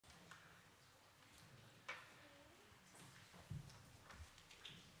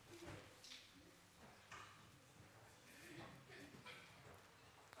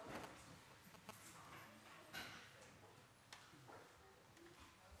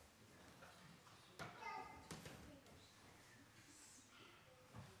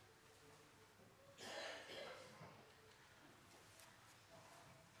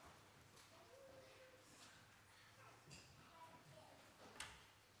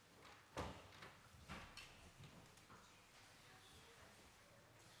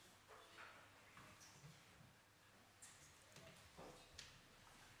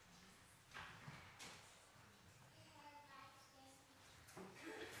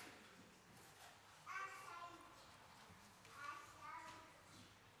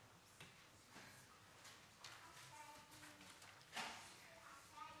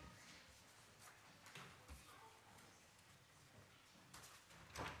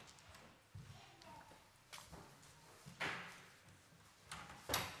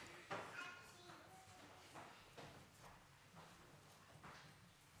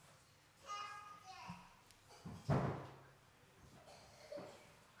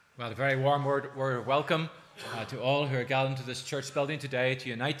Well, a very warm word of welcome to all who are gathered into this church building today to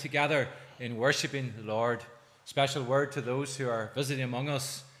unite together in worshipping the Lord. Special word to those who are visiting among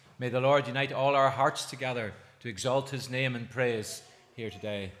us. May the Lord unite all our hearts together to exalt his name and praise here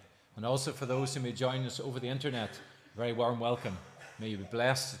today. And also for those who may join us over the internet, a very warm welcome. May you be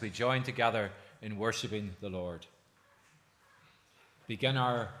blessed as we join together in worshipping the Lord. Begin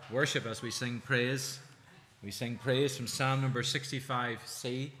our worship as we sing praise. We sing praise from Psalm number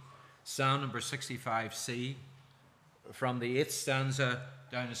 65C. Psalm number 65C, from the 8th stanza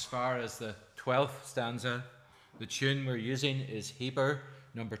down as far as the 12th stanza. The tune we're using is Heber,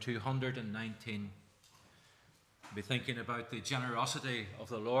 number 219. We'll be thinking about the generosity of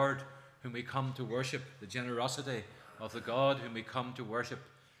the Lord whom we come to worship, the generosity of the God whom we come to worship.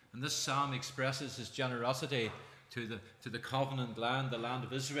 And this psalm expresses his generosity to the covenant land, the land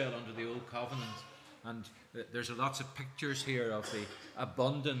of Israel under the old covenant. And there's lots of pictures here of the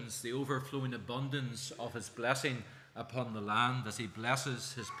abundance, the overflowing abundance of his blessing upon the land as he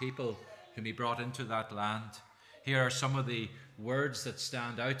blesses his people whom he brought into that land. Here are some of the words that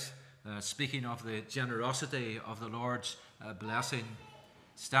stand out, speaking of the generosity of the Lord's blessing.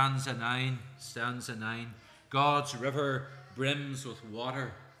 Stanza 9. God's river brims with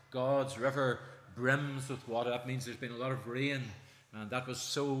water. God's river brims with water. That means there's been a lot of rain. And that was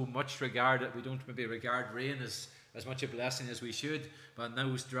so much regarded. We don't maybe regard rain as much a blessing as we should. But in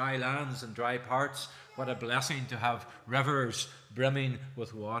those dry lands and dry parts, what a blessing to have rivers brimming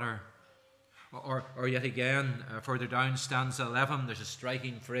with water. Or yet again, further down, stanza 11, there's a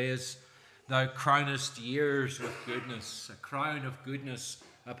striking phrase. Thou crownest years with goodness. A crown of goodness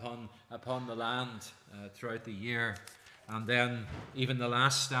upon the land throughout the year. And then even the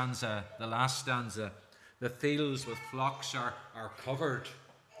last stanza, the fields with flocks are covered.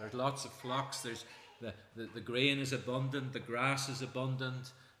 There's lots of flocks. There's the grain is abundant. The grass is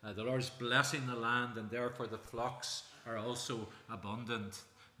abundant. The Lord is blessing the land, and therefore the flocks are also abundant.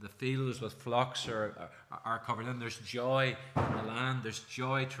 The fields with flocks are covered. And there's joy in the land. There's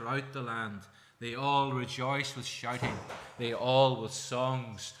joy throughout the land. They all rejoice with shouting. They all with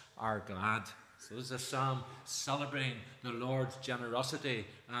songs are glad. So this is a psalm celebrating the Lord's generosity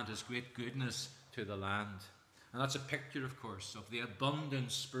and his great goodness to the land. And that's a picture, of course, of the abundant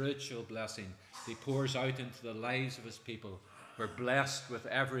spiritual blessing he pours out into the lives of his people. We're blessed with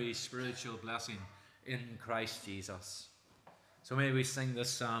every spiritual blessing in Christ Jesus. So may we sing this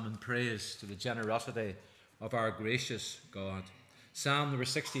psalm in praise to the generosity of our gracious God. Psalm number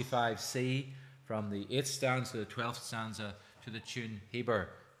 65C, from the 8th stanza to the 12th stanza, to the tune Heber,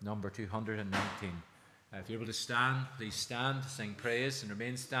 number 219. If you're able to stand, please stand to sing praise and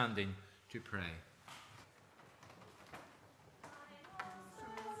remain standing to pray.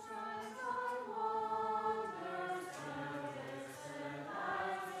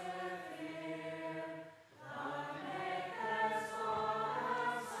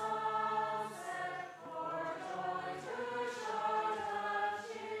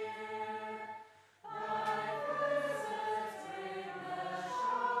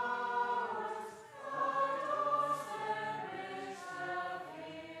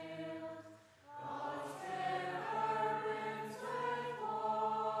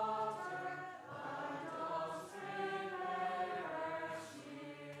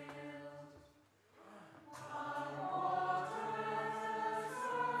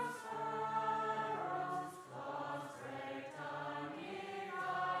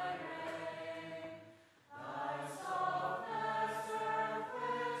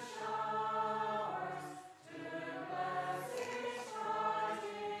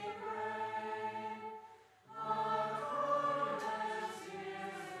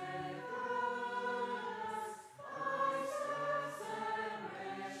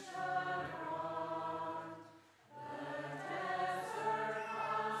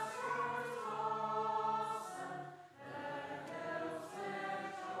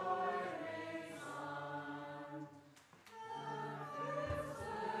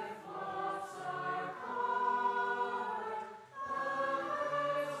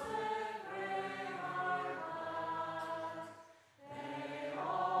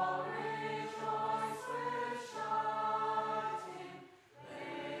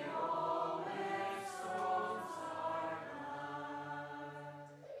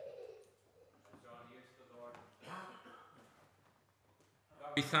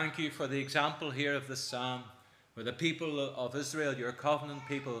 We thank you for the example here of this psalm, where the people of Israel, your covenant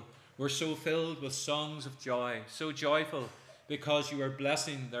people, were so filled with songs of joy, so joyful, because you are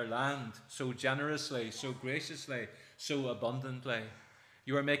blessing their land so generously, so graciously, so abundantly.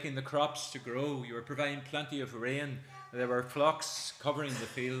 You are making the crops to grow. You are providing plenty of rain There were flocks covering the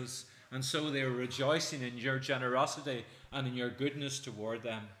fields, and so they were rejoicing in your generosity and in your goodness toward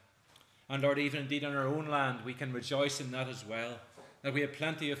them. And Lord, even indeed in our own land, we can rejoice in that as well, that we have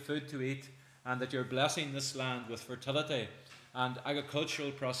plenty of food to eat, and that you're blessing this land with fertility and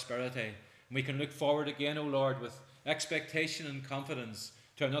agricultural prosperity. And we can look forward again, O Lord, with expectation and confidence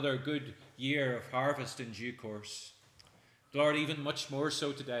to another good year of harvest in due course. Lord, even much more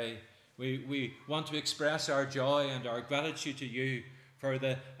so today, we want to express our joy and our gratitude to you for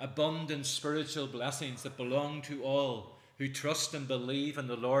the abundant spiritual blessings that belong to all who trust and believe in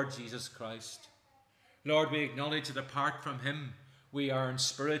the Lord Jesus Christ. Lord, we acknowledge that apart from him, we are in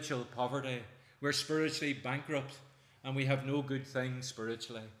spiritual poverty. We're spiritually bankrupt, and we have no good thing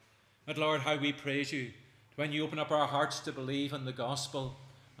spiritually. But Lord, how we praise you when you open up our hearts to believe in the gospel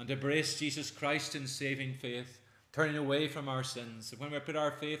and embrace Jesus Christ in saving faith, turning away from our sins. And when we put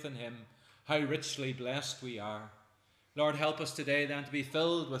our faith in him, how richly blessed we are. Lord, help us today then to be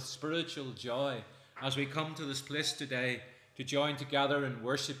filled with spiritual joy as we come to this place today to join together in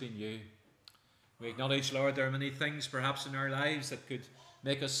worshipping you. We acknowledge, Lord, there are many things perhaps in our lives that could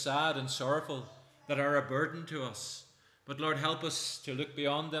make us sad and sorrowful, that are a burden to us. But Lord, help us to look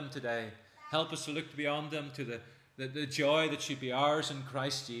beyond them today. Help us to look beyond them to the joy that should be ours in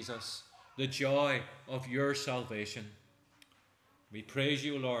Christ Jesus, the joy of your salvation. We praise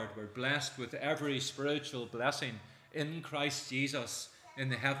you, Lord. We're blessed with every spiritual blessing in Christ Jesus in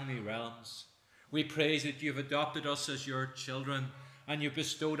the heavenly realms. We praise that you've adopted us as your children, and you've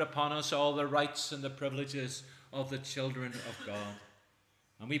bestowed upon us all the rights and the privileges of the children of God.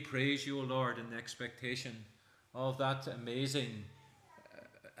 And we praise you, O Lord, in the expectation of that amazing,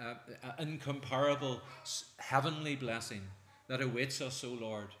 incomparable heavenly blessing that awaits us, O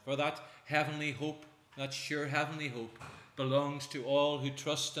Lord. For that heavenly hope, that sure heavenly hope, belongs to all who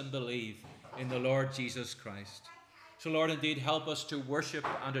trust and believe in the Lord Jesus Christ. So, Lord, indeed, help us to worship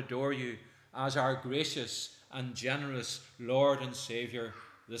and adore you as our gracious and generous Lord and Saviour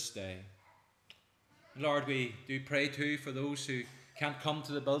this day. Lord, we do pray too for those who can't come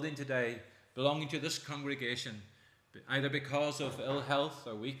to the building today, belonging to this congregation, either because of ill health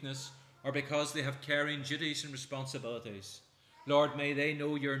or weakness, or because they have caring duties and responsibilities. Lord, may they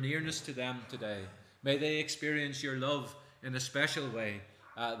know your nearness to them today. May they experience your love in a special way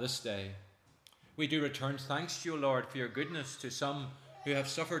this day. We do return thanks to you, Lord, for your goodness to some who have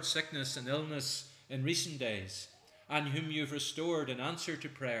suffered sickness and illness in recent days, and whom you've restored in answer to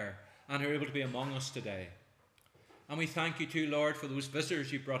prayer and are able to be among us today. And we thank you too, Lord, for those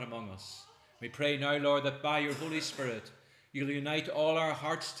visitors you brought among us. We pray now, Lord, that by your Holy Spirit you'll unite all our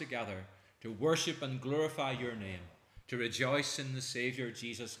hearts together to worship and glorify your name, to rejoice in the Saviour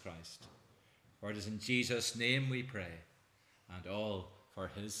Jesus Christ. For it is in Jesus' name we pray, and all for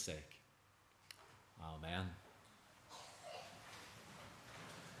his sake. Amen.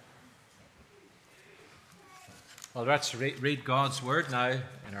 Well, let's read God's word now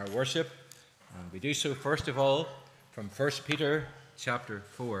in our worship, and we do so first of all from 1 Peter chapter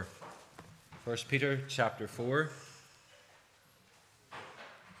 4. 1 Peter chapter 4,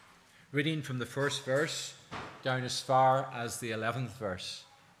 reading from the first verse down as far as the 11th verse.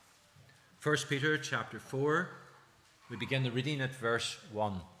 1 Peter chapter 4, we begin the reading at verse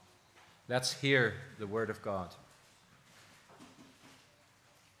 1. Let's hear the word of God.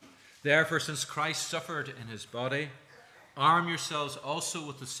 Therefore, since Christ suffered in his body, arm yourselves also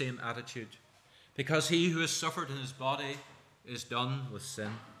with the same attitude, because he who has suffered in his body is done with sin.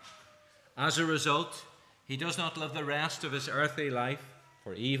 As a result, he does not live the rest of his earthly life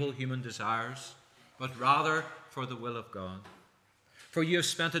for evil human desires, but rather for the will of God. For you have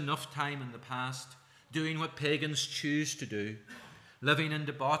spent enough time in the past doing what pagans choose to do, living in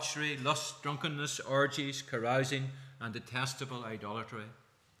debauchery, lust, drunkenness, orgies, carousing, and detestable idolatry.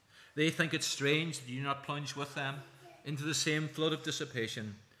 They think it strange that you do not plunge with them into the same flood of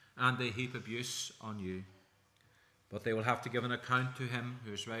dissipation, and they heap abuse on you. But they will have to give an account to him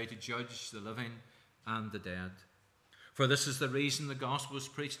who is ready to judge the living and the dead. For this is the reason the gospel was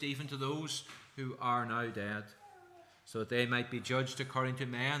preached even to those who are now dead, so that they might be judged according to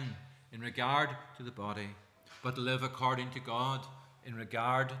men in regard to the body, but live according to God in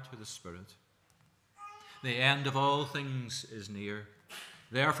regard to the Spirit. The end of all things is near.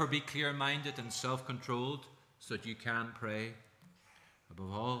 Therefore be clear-minded and self-controlled, so that you can pray.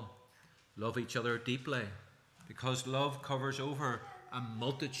 Above all, love each other deeply, because love covers over a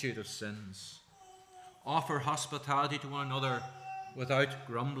multitude of sins. Offer hospitality to one another without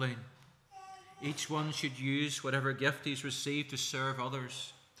grumbling. Each one should use whatever gift he's received to serve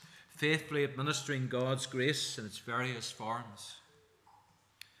others, faithfully administering God's grace in its various forms.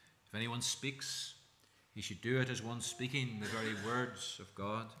 If anyone speaks, he should do it as one speaking the very words of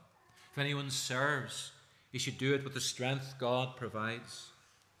God. If anyone serves, he should do it with the strength God provides,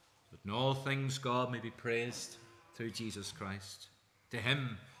 that in all things God may be praised through Jesus Christ. To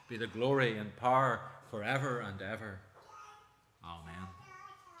him be the glory and power forever and ever. Amen.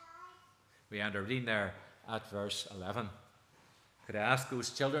 We end our reading there at verse 11. Could I ask those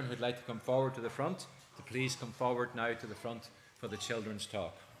children who'd like to come forward to the front to please come forward now to the front for the children's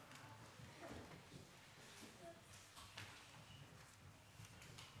talk.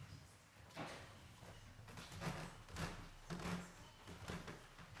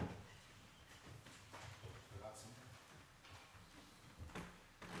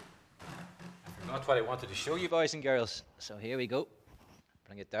 I forgot what I wanted to show you, boys and girls, so here we go.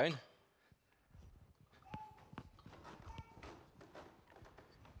 Bring it down.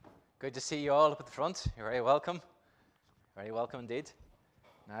 Good to see you all up at the front. You're very welcome. Very welcome indeed.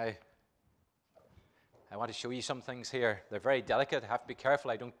 Now, I want to show you some things here. They're very delicate. I have to be careful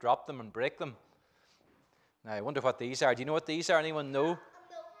I don't drop them and break them. Now, I wonder what these are. Do you know what these are? Anyone know? A milk cup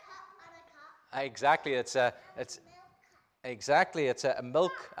and a cup. Exactly. It's a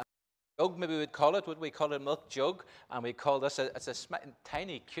milk jug, maybe we'd call it. Would we call it a milk jug? And we call this it's a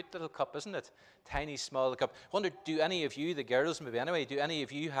tiny, cute little cup, isn't it? Tiny, small cup. I wonder, do any of you, the girls maybe anyway, do any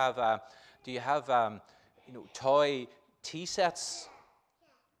of you have toy tea sets?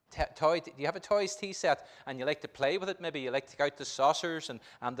 Do you have a toys tea set and you like to play with it? Maybe you like to take out the saucers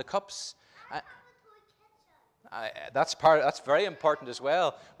and the cups. That's very important as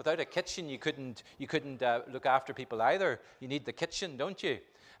well. Without a kitchen, you couldn't look after people either. You need the kitchen, don't you?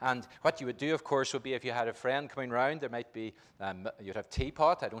 And what you would do, of course, would be if you had a friend coming round, there might be, you'd have a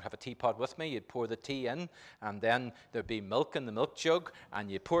teapot. I don't have a teapot with me. You'd pour the tea in, and then there'd be milk in the milk jug, and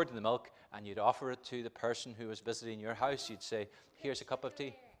you poured in the milk, and you'd offer it to the person who was visiting your house. You'd say, here's a cup of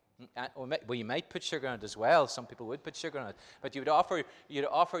tea. Well, you might put sugar in it as well. Some people would put sugar in it. But you'd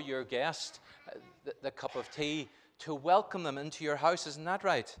offer your guest the cup of tea to welcome them into your house. Isn't that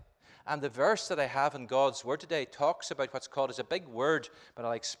right? And the verse that I have in God's Word today talks about what's called, is a big word, but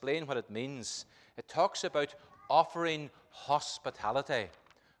I'll explain what it means. It talks about offering hospitality.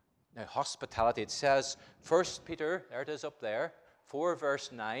 Now, hospitality, it says, 1 Peter, there it is up there, 4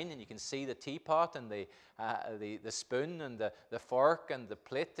 verse 9, and you can see the teapot and the spoon and the fork and the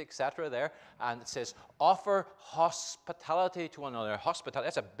plate, etc. there, and it says, offer hospitality to one another. Hospitality,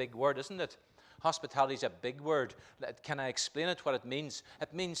 that's a big word, isn't it? Hospitality is a big word. Can I explain it, what it means?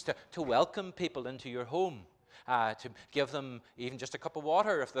 It means to welcome people into your home, to give them even just a cup of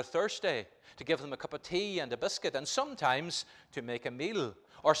water if they're thirsty, to give them a cup of tea and a biscuit, and sometimes to make a meal,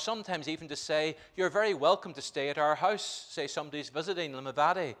 or sometimes even to say, you're very welcome to stay at our house. Say somebody's visiting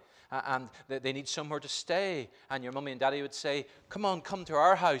Limavady, and they need somewhere to stay, and your mummy and daddy would say, come to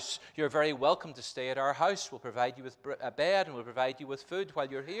our house. You're very welcome to stay at our house. We'll provide you with a bed, and we'll provide you with food while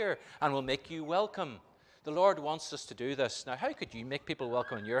you're here, and we'll make you welcome. The Lord wants us to do this. Now, how could you make people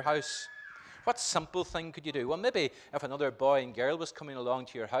welcome in your house? What simple thing could you do? Well, maybe if another boy and girl was coming along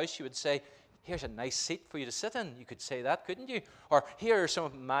to your house, you would say, here's a nice seat for you to sit in. You could say that, couldn't you? Or here are some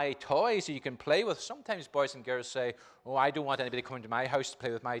of my toys that you can play with. Sometimes boys and girls say, oh, I don't want anybody coming to my house to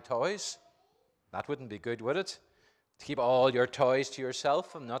play with my toys. That wouldn't be good, would it? To keep all your toys to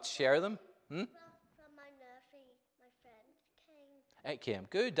yourself and not share them? From my nursery, my friend came. It came.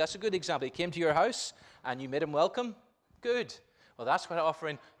 Good. That's a good example. He came to your house and you made him welcome. Good. Well, that's what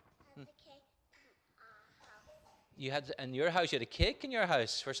offering. The cake in our house. You had in your house, you had a cake in your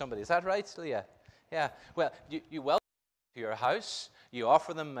house for somebody. Is that right, Leah? Yeah. Well, you welcome them to your house. You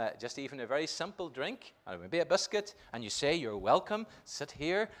offer them just even a very simple drink, or maybe a biscuit, and you say you're welcome. Sit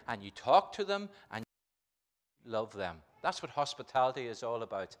here, and you talk to them, and you love them. That's what hospitality is all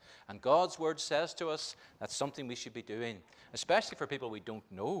about. And God's Word says to us that's something we should be doing, especially for people we don't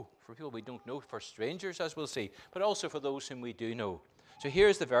know, for strangers, as we'll see, but also for those whom we do know. So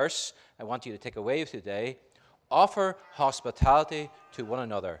here's the verse I want you to take away today. Offer hospitality to one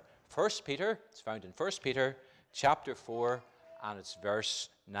another. 1 Peter, it's found in 1 Peter chapter 4, and it's verse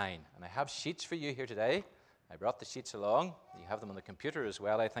 9. And I have sheets for you here today. I brought the sheets along. You have them on the computer as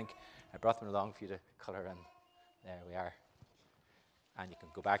well, I think. I brought them along for you to colour in. There we are. And you can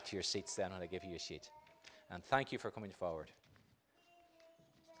go back to your seats then when I give you a sheet. And thank you for coming forward.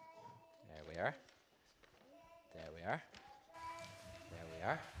 There we are. There we are. There we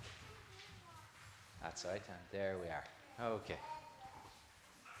are. That's right, and there we are. Okay.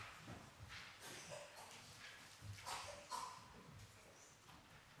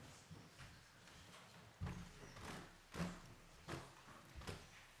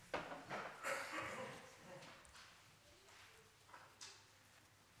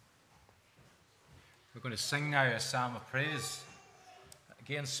 We're going to sing now a psalm of praise.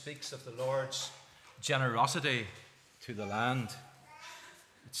 Again, speaks of the Lord's generosity to the land.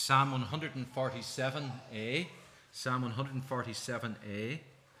 It's Psalm 147a. Psalm 147a.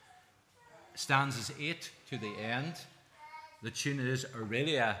 Stanzas 8 to the end. The tune is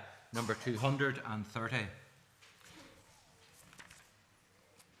Aurelia, number 230. I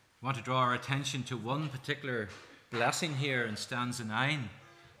want to draw our attention to one particular blessing here in stanza 9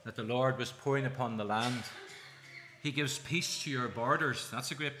 that the Lord was pouring upon the land. He gives peace to your borders.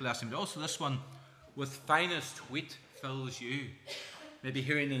 That's a great blessing. But also this one, with finest wheat fills you. Maybe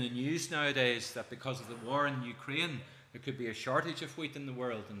hearing in the news nowadays that because of the war in Ukraine, there could be a shortage of wheat in the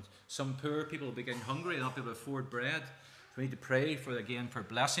world, and some poor people will be getting hungry and not be able to afford bread. So we need to pray for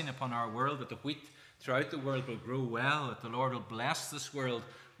blessing upon our world, that the wheat throughout the world will grow well, that the Lord will bless this world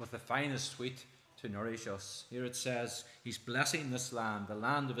with the finest wheat to nourish us. Here it says, He's blessing this land, the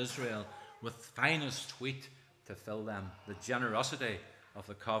land of Israel, with finest wheat to fill them, the generosity of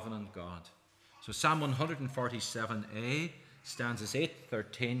the covenant God. So Psalm 147a, stanzas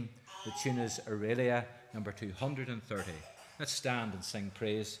 8-13, the tune is Aurelia, number 230. Let's stand and sing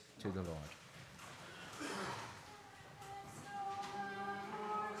praise to the Lord.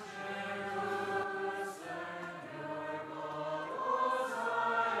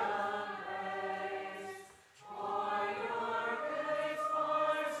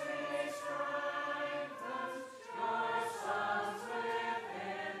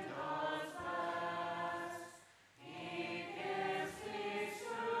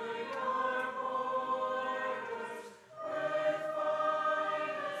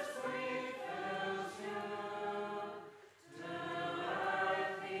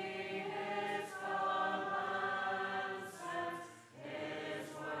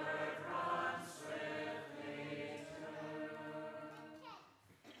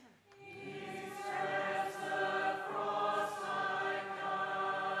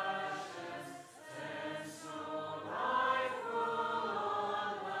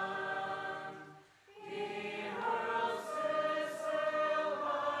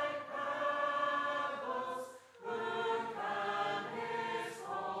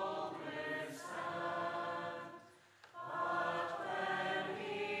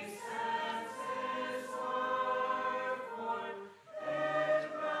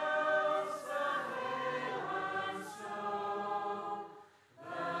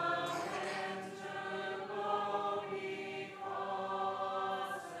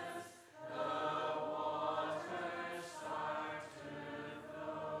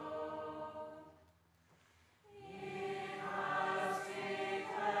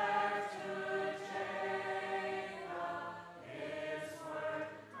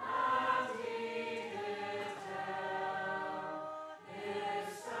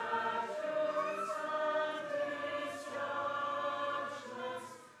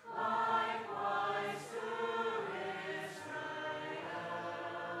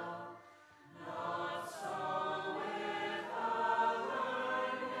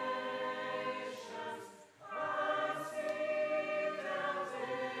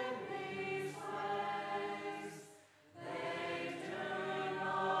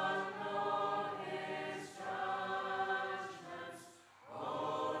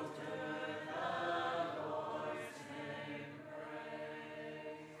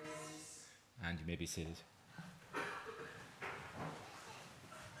 And you may be seated.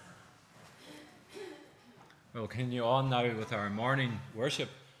 We'll continue on now with our morning worship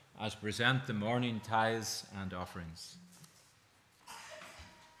as we present the morning tithes and offerings.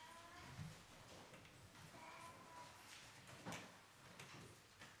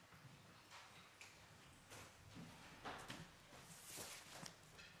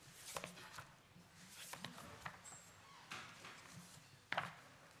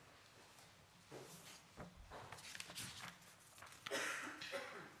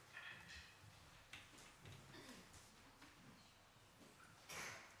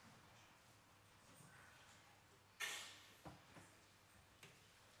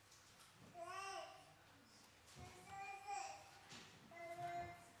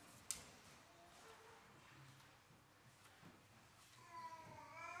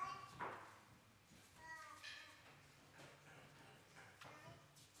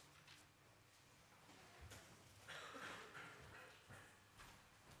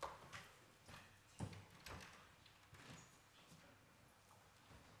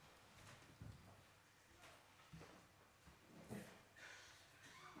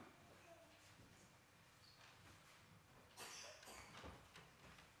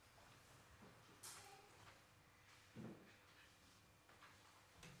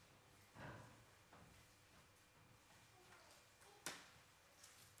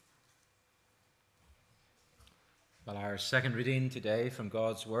 Well, our second reading today from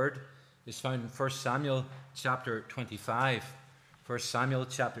God's Word is found in 1 Samuel chapter 25. 1 Samuel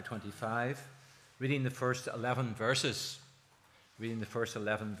chapter 25, reading the first 11 verses.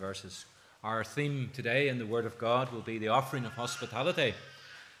 Our theme today in the Word of God will be the offering of hospitality.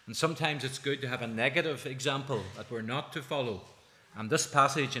 And sometimes it's good to have a negative example that we're not to follow. And this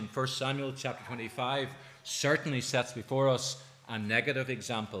passage in 1 Samuel chapter 25 certainly sets before us a negative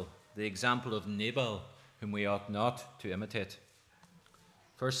example, the example of Nabal, whom we ought not to imitate.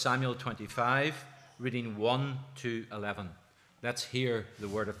 1 Samuel 25, reading 1 to 11. Let's hear the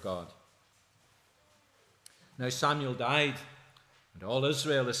word of God. Now Samuel died, and all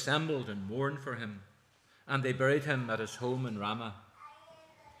Israel assembled and mourned for him, and they buried him at his home in Ramah.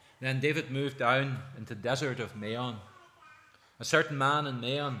 Then David moved down into the desert of Maon. A certain man in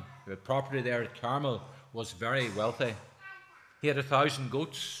Maon, who had property there at Carmel, was very wealthy. He had 1,000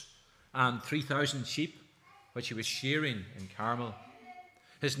 goats and 3,000 sheep, which he was shearing in Carmel.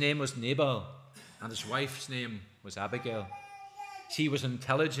 His name was Nabal, and his wife's name was Abigail. She was an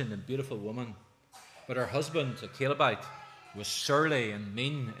intelligent and beautiful woman, but her husband, a Calebite, was surly and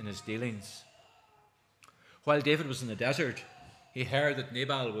mean in his dealings. While David was in the desert, he heard that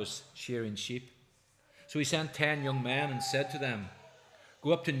Nabal was shearing sheep. So he sent 10 young men and said to them,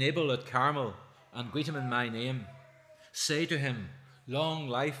 "Go up to Nabal at Carmel and greet him in my name. Say to him, 'Long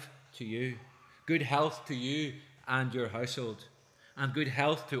life to you, good health to you and your household, and good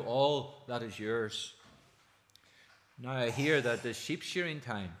health to all that is yours.' Now I hear that it is sheep shearing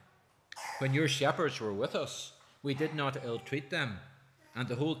time. When your shepherds were with us, we did not ill-treat them, and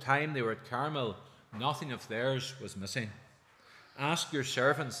the whole time they were at Carmel, nothing of theirs was missing. Ask your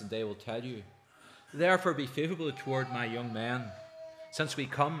servants, and they will tell you. Therefore be faithful toward my young men, since we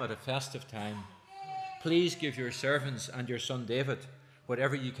come at a festive time. Please give your servants and your son David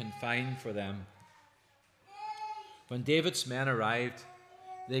whatever you can find for them." When David's men arrived,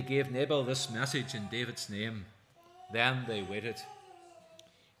 they gave Nabal this message in David's name. Then they waited.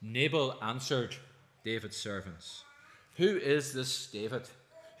 Nabal answered David's servants, "Who is this David?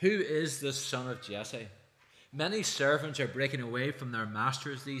 Who is this son of Jesse? Many servants are breaking away from their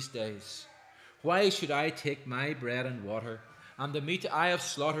masters these days. Why should I take my bread and water and the meat I have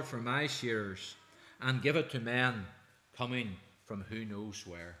slaughtered for my shearers and give it to men coming from who knows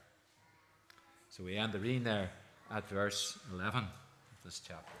where?" So we end the reading there at verse 11 of this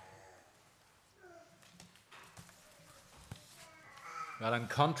chapter. Well, in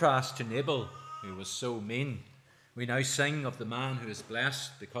contrast to Nabal, who was so mean, we now sing of the man who is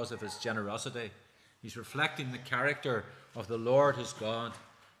blessed because of his generosity. He's reflecting the character of the Lord his God,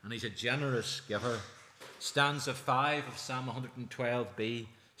 and he's a generous giver. Stanza 5 of Psalm 112b,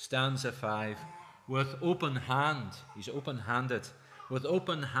 stanza 5. With open hand, he's open-handed. With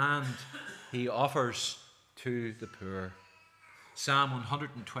open hand, he offers to the poor. Psalm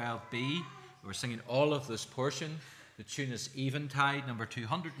 112b, we're singing all of this portion. The tune is Eventide, number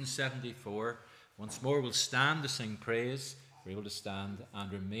 274. Once more, we'll stand to sing praise. We're able to stand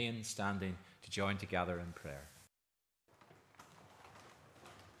and remain standing to join together in prayer.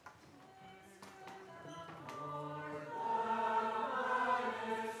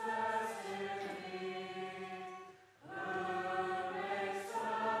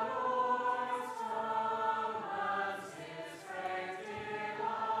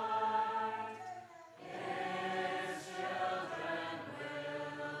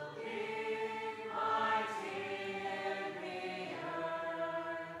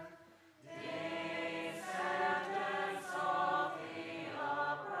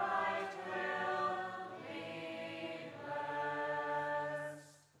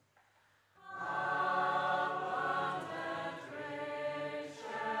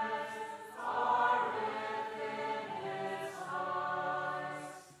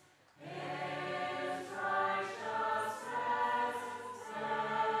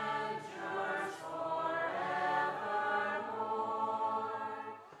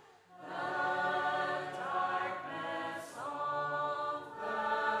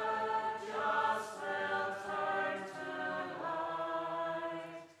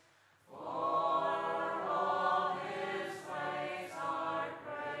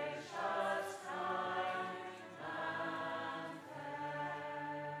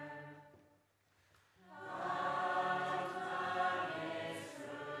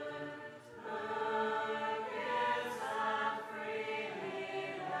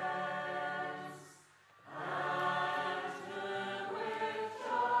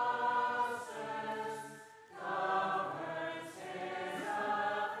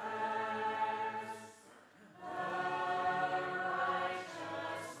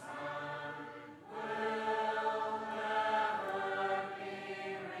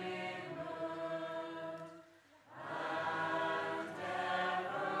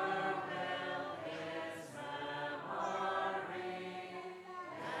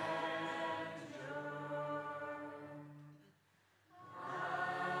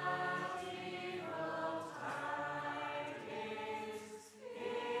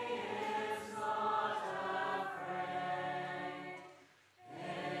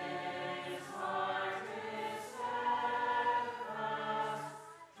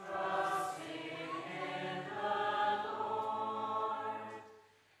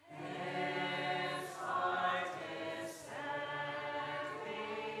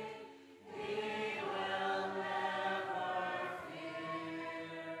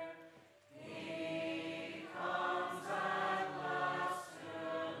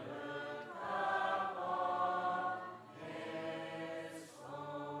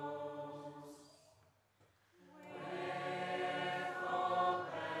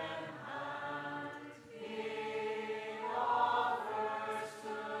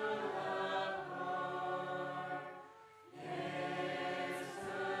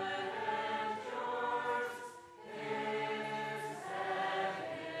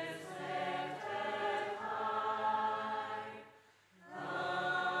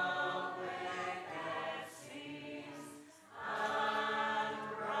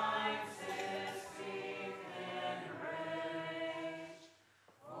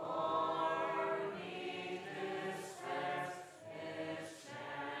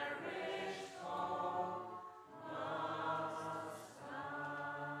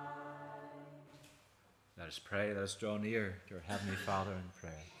 Let us pray. Let us draw near to our Heavenly Father in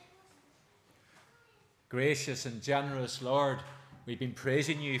prayer. Gracious and generous Lord, we've been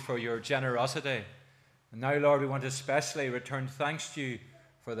praising you for your generosity. And now, Lord, we want to especially return thanks to you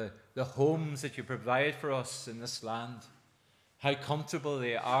for the homes that you provide for us in this land. How comfortable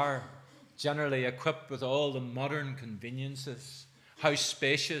they are, generally equipped with all the modern conveniences. How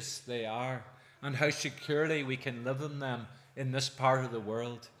spacious they are, and how securely we can live in them in this part of the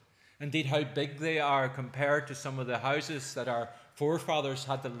world. Indeed, how big they are compared to some of the houses that our forefathers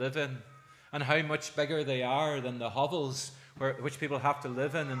had to live in, and how much bigger they are than the hovels which people have to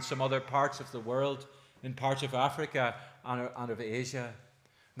live in some other parts of the world, in parts of Africa and of Asia.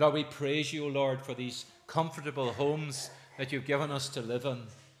 Lord, we praise you, Lord, for these comfortable homes that you've given us to live in.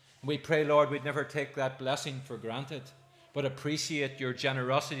 We pray, Lord, we'd never take that blessing for granted, but appreciate your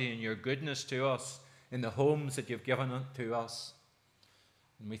generosity and your goodness to us in the homes that you've given to us.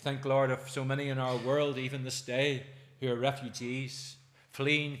 And we think, Lord, of so many in our world, even this day, who are refugees,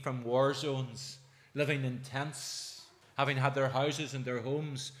 fleeing from war zones, living in tents, having had their houses and their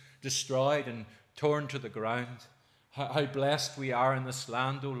homes destroyed and torn to the ground. How blessed we are in this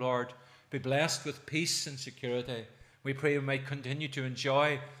land, O Lord. Be blessed with peace and security. We pray we might continue to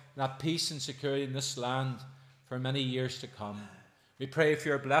enjoy that peace and security in this land for many years to come. We pray for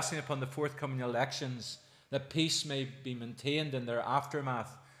your blessing upon the forthcoming elections, that peace may be maintained in their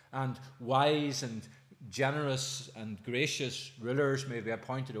aftermath, and wise and generous and gracious rulers may be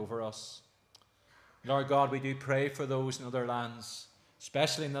appointed over us. Lord God, we do pray for those in other lands,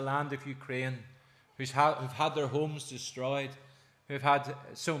 especially in the land of Ukraine, who've had their homes destroyed, who've had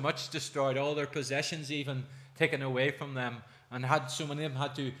so much destroyed, all their possessions even taken away from them, and so many of them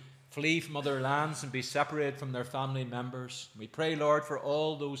had to flee from other lands and be separated from their family members. We pray, Lord, for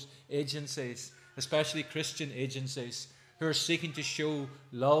all those agencies, especially Christian agencies, who are seeking to show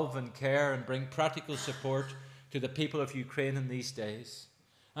love and care and bring practical support to the people of Ukraine in these days.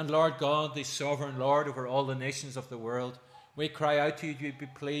 And Lord God, the sovereign Lord over all the nations of the world, we cry out to you to be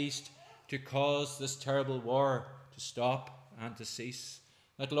pleased to cause this terrible war to stop and to cease.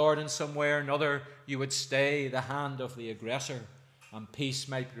 That, Lord, in some way or another, you would stay the hand of the aggressor, and peace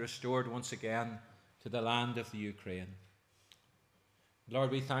might be restored once again to the land of the Ukraine.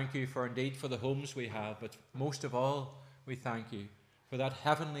 Lord, we thank you for indeed for the homes we have, but most of all, we thank you for that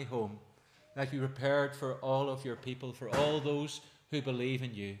heavenly home that you prepared for all of your people, for all those who believe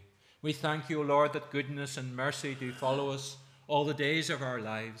in you. We thank you, O Lord, that goodness and mercy do follow us all the days of our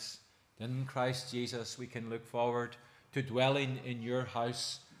lives. In Christ Jesus, we can look forward to dwelling in your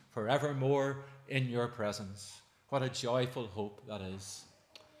house forevermore in your presence. What a joyful hope that is.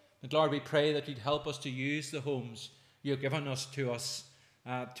 And Lord, we pray that you'd help us to use the homes you've given us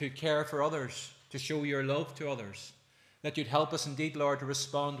to care for others, to show your love to others. That you'd help us indeed, Lord, to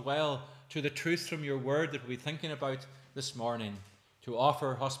respond well to the truth from your word that we're thinking about this morning, to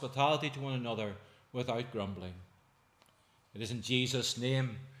offer hospitality to one another without grumbling. It is in Jesus'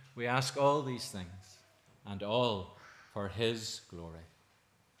 name we ask all these things, and all for his glory.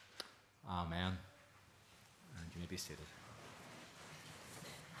 Amen. And you may be seated.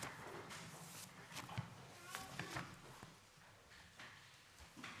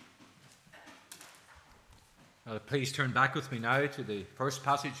 Please turn back with me now to the first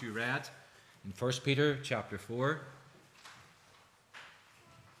passage you read in 1 Peter chapter 4,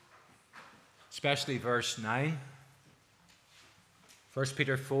 especially verse 9. 1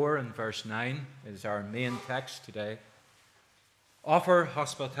 Peter 4 and verse 9 is our main text today. Offer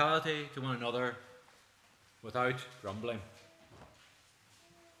hospitality to one another without grumbling.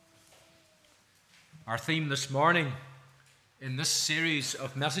 Our theme this morning in this series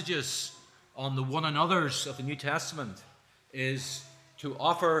of messages on the one another's of the New Testament is to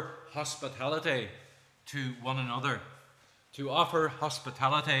offer hospitality to one another. To offer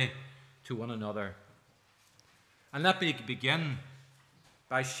hospitality to one another. And let me begin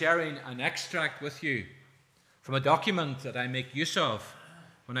by sharing an extract with you from a document that I make use of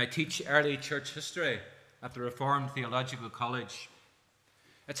when I teach early church history at the Reformed Theological College.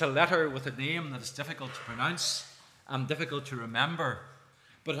 It's a letter with a name that is difficult to pronounce and difficult to remember,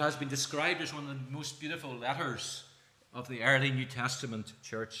 but it has been described as one of the most beautiful letters of the early New Testament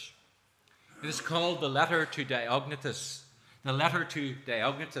church. It is called the Letter to Diognetus. The Letter to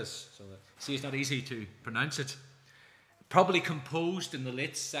Diognetus, so see, it's not easy to pronounce it. Probably composed in the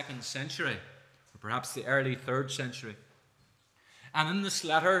late 2nd century, or perhaps the early 3rd century. And in this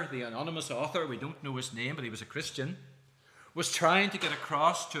letter, the anonymous author, we don't know his name, but he was a Christian, was trying to get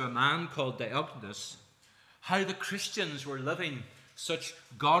across to a man called Diognetus how the Christians were living such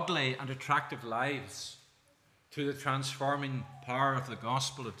godly and attractive lives through the transforming power of the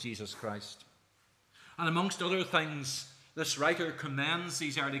gospel of Jesus Christ. And amongst other things, this writer commends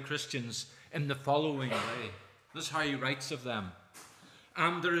these early Christians in the following way. This is how he writes of them.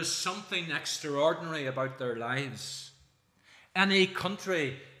 And there is something extraordinary about their lives. Any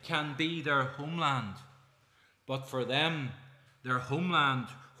country can be their homeland, but for them, their homeland,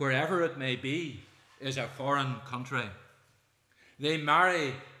 wherever it may be, is a foreign country. They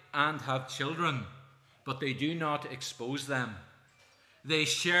marry and have children, but they do not expose them. They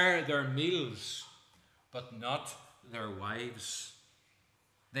share their meals, but not their wives.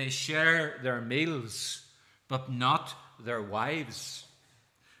 They share their meals, but not their wives.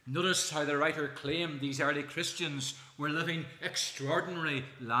 Notice how the writer claimed these early Christians were living extraordinary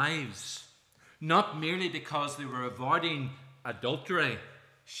lives, not merely because they were avoiding adultery,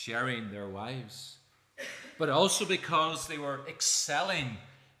 sharing their wives, but also because they were excelling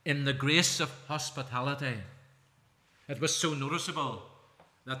in the grace of hospitality. It was so noticeable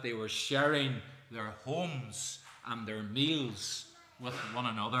that they were sharing their homes and their meals with one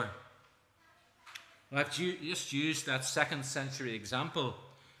another. I've just used that 2nd century example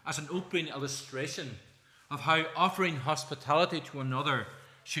as an open illustration of how offering hospitality to another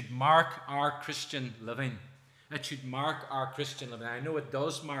should mark our Christian living. It should mark our Christian living. I know it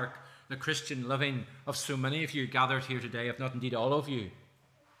does mark the Christian living of so many of you gathered here today, if not indeed all of you.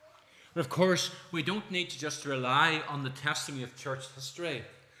 But of course, we don't need to just rely on the testimony of church history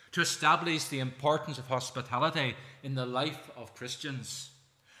to establish the importance of hospitality in the life of Christians.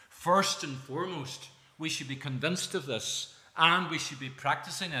 First and foremost, we should be convinced of this, and we should be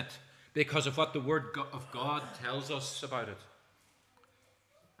practicing it because of what the Word of God tells us about it.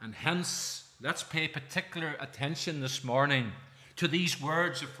 And hence, let's pay particular attention this morning to these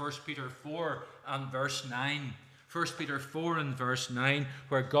words of 1 Peter 4 and verse 9. 1 Peter 4 and verse 9,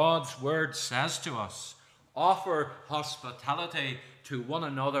 where God's Word says to us, offer hospitality to one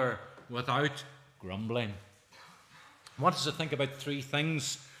another without grumbling. I want us to think about 3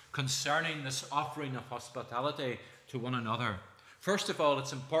 things concerning this offering of hospitality to one another. First of all,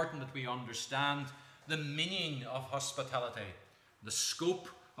 it's important that we understand the meaning of hospitality, the scope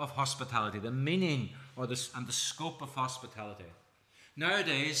of hospitality, the meaning and the scope of hospitality.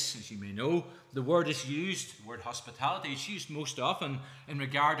 Nowadays, as you may know, the word hospitality is used most often in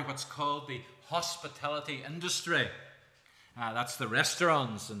regard to what's called the hospitality industry. That's the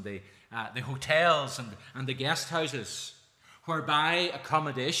restaurants and the hotels and the guest houses, whereby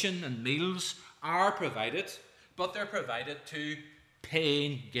accommodation and meals are provided, but they're provided to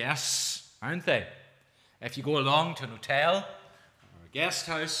paying guests, aren't they? If you go along to an hotel or a guest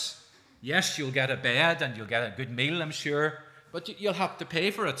house, yes, you'll get a bed and you'll get a good meal, I'm sure, but you'll have to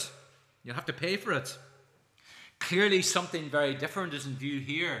pay for it. You'll have to pay for it. Clearly, something very different is in view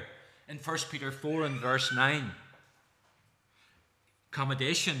here in 1 Peter 4 and verse 9.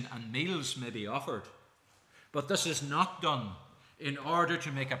 Accommodation and meals may be offered, but this is not done in order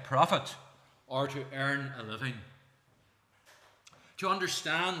to make a profit or to earn a living. To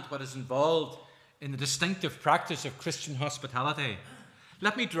understand what is involved in the distinctive practice of Christian hospitality,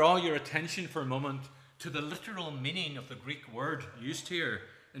 let me draw your attention for a moment to the literal meaning of the Greek word used here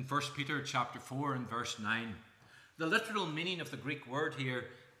in 1 Peter chapter 4 and verse 9. The literal meaning of the Greek word here,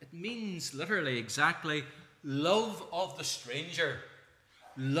 it means literally exactly love of the stranger.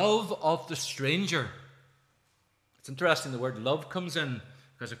 Love of the stranger. It's interesting the word love comes in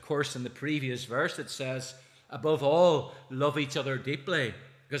because, of course, in the previous verse it says, above all, love each other deeply,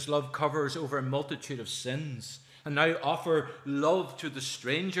 because love covers over a multitude of sins. And now offer love to the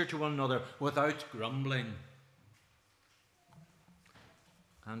stranger to one another without grumbling.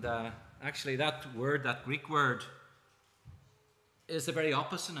 And actually that Greek word, is the very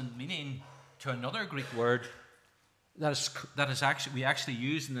opposite in meaning to another Greek word we actually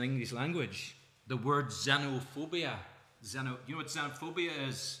use in the English language, the word xenophobia. You know what xenophobia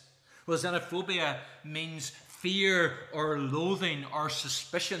is? Well, xenophobia means fear or loathing or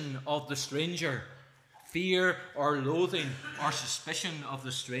suspicion of the stranger. Fear or loathing or suspicion of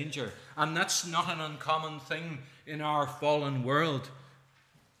the stranger. And that's not an uncommon thing in our fallen world.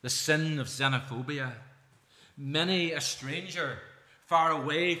 The sin of xenophobia. Many a stranger far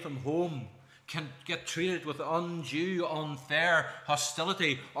away from home can get treated with undue, unfair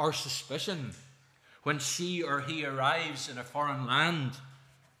hostility or suspicion when she or he arrives in a foreign land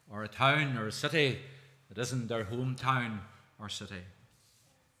or a town or a city that isn't their hometown or city.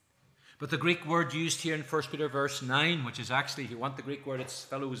 But the Greek word used here in 1 Peter verse 9, which is actually, if you want the Greek word, it's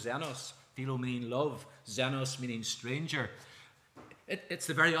philoxenos. Philo meaning love, xenos meaning stranger. It's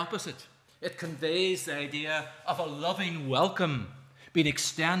the very opposite. It conveys the idea of a loving welcome being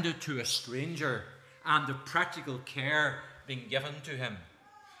extended to a stranger and the practical care being given to him.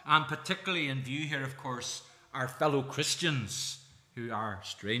 And particularly in view here, of course, our fellow Christians who are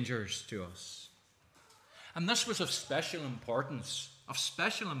strangers to us. And this was of special importance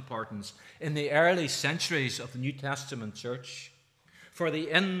in the early centuries of the New Testament church. For the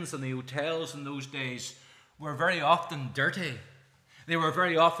inns and the hotels in those days were very often dirty. They were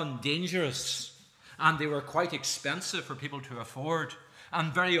very often dangerous, and they were quite expensive for people to afford.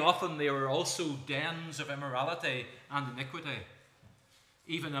 And very often they were also dens of immorality and iniquity.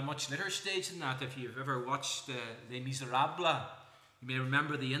 Even a much later stage than that, if you've ever watched Les Miserables, you may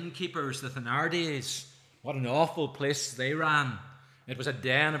remember the innkeepers, the Thénardiers. What an awful place they ran. It was a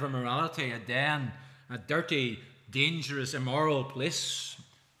den of immorality, a dirty, dangerous, immoral place.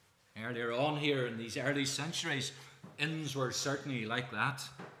 Earlier on here in these early centuries, inns were certainly like that.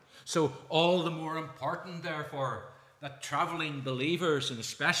 So all the more important, therefore, that travelling believers, and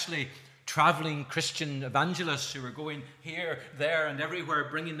especially travelling Christian evangelists who are going here, there, and everywhere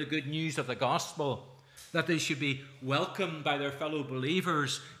bringing the good news of the gospel, that they should be welcomed by their fellow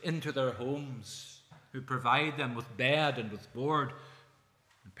believers into their homes, who provide them with bed and with board.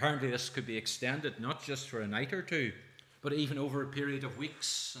 Apparently this could be extended not just for a night or two, but even over a period of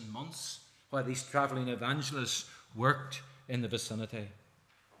weeks and months while these travelling evangelists worked in the vicinity.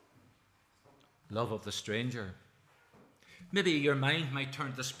 Love of the stranger. Maybe your mind might turn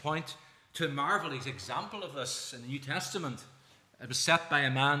at this point to a marvellous example of this in the New Testament. It was set by a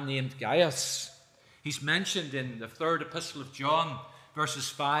man named Gaius. He's mentioned in the third epistle of John, verses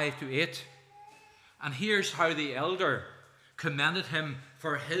 5 to 8. And here's how the elder commended him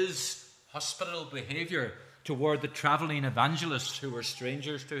for his hospitable behaviour toward the travelling evangelists who were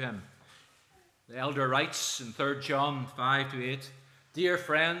strangers to him. The elder writes in 3 John 5 to 8, "Dear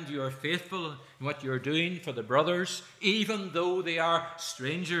friend, you are faithful in what you are doing for the brothers, even though they are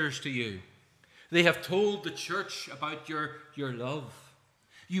strangers to you. They have told the church about your love.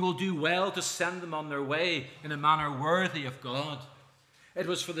 You will do well to send them on their way in a manner worthy of God. It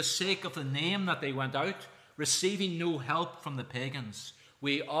was for the sake of the name that they went out, receiving no help from the pagans.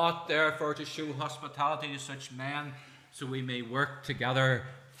 We ought therefore to show hospitality to such men, so we may work together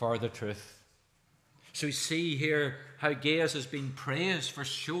for the truth." So we see here how Gaius has been praised for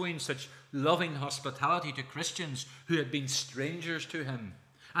showing such loving hospitality to Christians who had been strangers to him.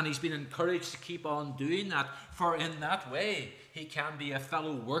 And he's been encouraged to keep on doing that, for in that way he can be a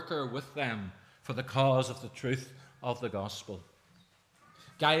fellow worker with them for the cause of the truth of the gospel.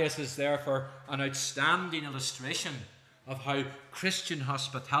 Gaius is therefore an outstanding illustration of how Christian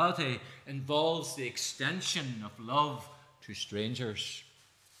hospitality involves the extension of love to strangers.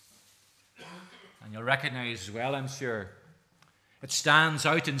 And you'll recognize as well, I'm sure, it stands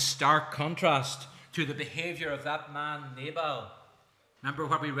out in stark contrast to the behaviour of that man Nabal. Remember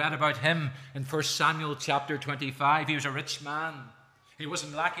what we read about him in 1 Samuel chapter 25. He was a rich man. He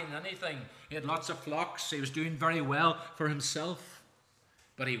wasn't lacking anything. He had lots of flocks. He was doing very well for himself.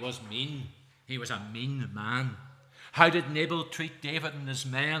 But he was mean. He was a mean man. How did Nabal treat David and his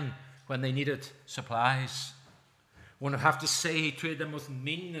men when they needed supplies? One would have to say he treated them with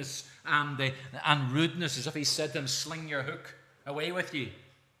meanness and rudeness, as if he said to them, "Sling your hook, away with you."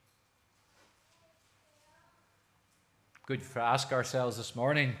 Good for ask ourselves this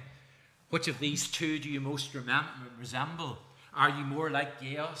morning, which of these two do you most resemble? Are you more like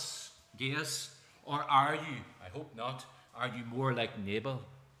Gaius, or are you, I hope not, are you more like Nabal?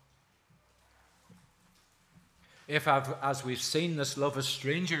 If, as we've seen, this love of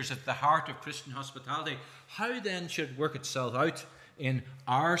strangers at the heart of Christian hospitality, how then should it work itself out in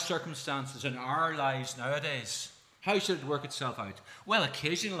our circumstances, in our lives nowadays? How should it work itself out? Well,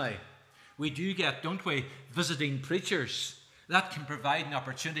 occasionally we do get, don't we, visiting preachers. That can provide an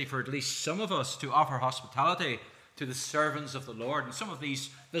opportunity for at least some of us to offer hospitality to the servants of the Lord. And some of these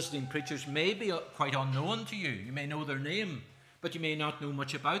visiting preachers may be quite unknown to you. You may know their name, but you may not know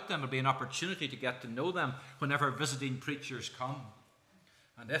much about them. It'll be an opportunity to get to know them whenever visiting preachers come.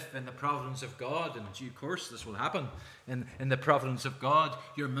 And if in the providence of God, in due course this will happen, in the providence of God,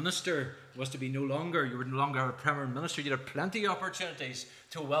 your minister was to be you would no longer have a permanent minister, you'd have plenty of opportunities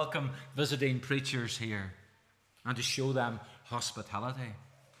to welcome visiting preachers here and to show them hospitality.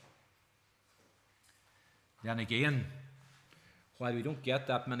 Then again, while we don't get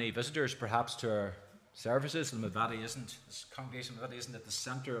that many visitors perhaps to our services, Limavady isn't, this congregation of Limavady isn't at the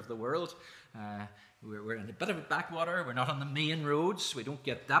centre of the world. We're in a bit of a backwater. We're not on the main roads. We don't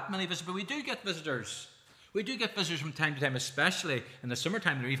get that many visitors, but we do get visitors. We do get visitors from time to time, especially in the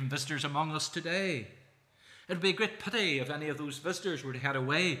summertime. There are even visitors among us today. It would be a great pity if any of those visitors were to head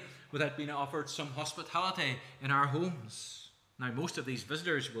away without being offered some hospitality in our homes. Now, most of these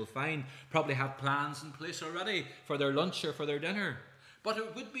visitors, we'll find, probably have plans in place already for their lunch or for their dinner. But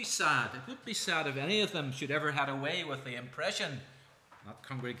it would be sad if any of them should ever head away with the impression that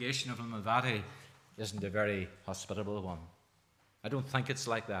congregation of Limavady isn't a very hospitable one. I don't think it's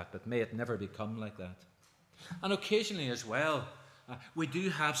like that, but may it never become like that. And occasionally as well, we do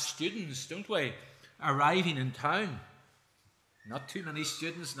have students, don't we, arriving in town. Not too many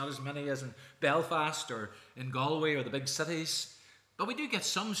students, not as many as in Belfast or in Galway or the big cities. But we do get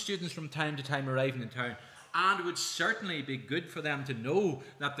some students from time to time arriving in town. And it would certainly be good for them to know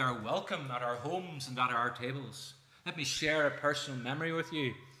that they're welcome at our homes and at our tables. Let me share a personal memory with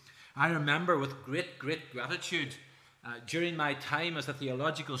you. I remember with great gratitude during my time as a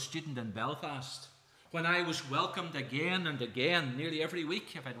theological student in Belfast, when I was welcomed again and again, nearly every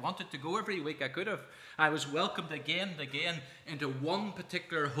week. If I'd wanted to go every week, I could have. I was welcomed again and again into one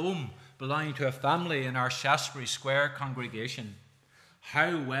particular home belonging to a family in our Shaftesbury Square congregation.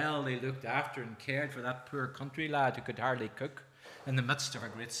 How well they looked after and cared for that poor country lad who could hardly cook in the midst of a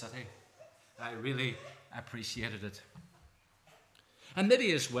great city. I really appreciated it. And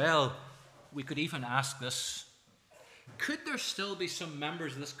maybe as well, we could even ask this: could there still be some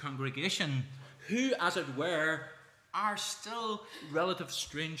members of this congregation who, as it were, are still relative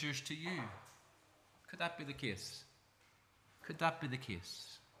strangers to you? Could that be the case? Could that be the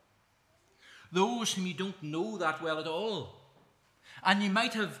case? Those whom you don't know that well at all, and you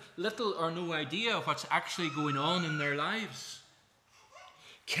might have little or no idea of what's actually going on in their lives.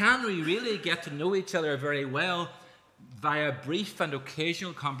 Can we really get to know each other very well via brief and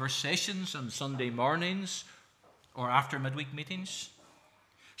occasional conversations on Sunday mornings or after midweek meetings?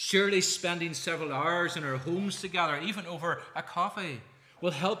 Surely spending several hours in our homes together, even over a coffee,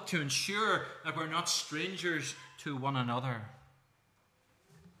 will help to ensure that we're not strangers to one another.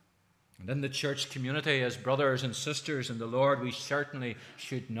 And in the church community, as brothers and sisters in the Lord, we certainly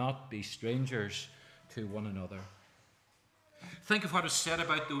should not be strangers to one another. Think of what is said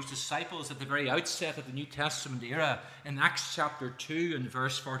about those disciples at the very outset of the New Testament era in Acts chapter 2 and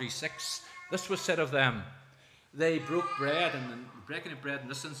verse 46. This was said of them: they broke bread, and the breaking of bread in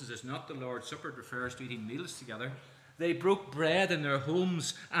this instance is not the Lord's Supper, it refers to eating meals together. They broke bread in their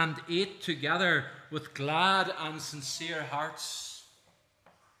homes and ate together with glad and sincere hearts.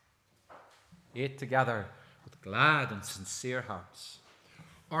 Ate together with glad and sincere hearts.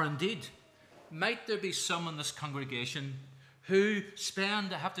 Or indeed, might there be some in this congregation who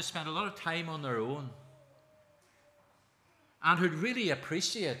have to spend a lot of time on their own and who'd really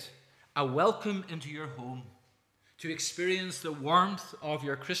appreciate a welcome into your home, to experience the warmth of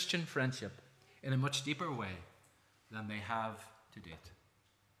your Christian friendship in a much deeper way than they have to date.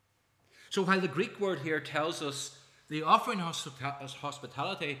 So while the Greek word here tells us the offering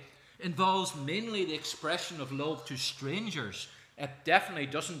hospitality involves mainly the expression of love to strangers, it definitely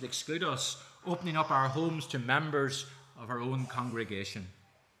doesn't exclude us opening up our homes to members of our own congregation.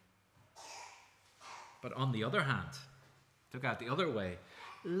 But on the other hand, to go the other way,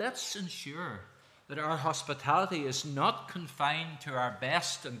 let's ensure that our hospitality is not confined to our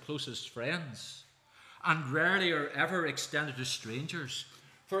best and closest friends, and rarely or ever extended to strangers.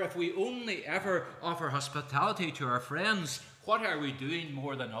 For if we only ever offer hospitality to our friends, what are we doing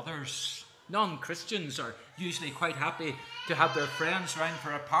more than others? Non-Christians are usually quite happy to have their friends round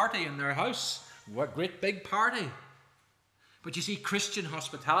for a party in their house. What a great big party. But you see, Christian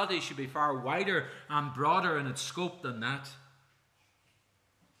hospitality should be far wider and broader in its scope than that.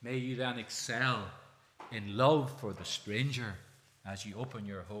 May you then excel in love for the stranger as you open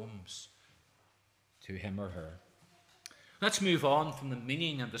your homes to him or her. Let's move on from the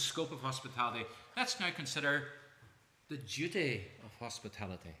meaning and the scope of hospitality. Let's now consider the duty of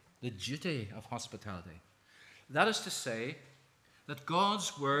hospitality. The duty of hospitality. That is to say, that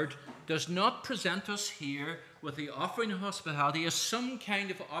God's word does not present us here with the offering of hospitality as some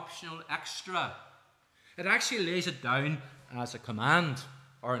kind of optional extra. It actually lays it down as a command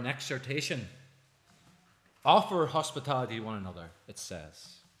or an exhortation. Offer hospitality to one another, it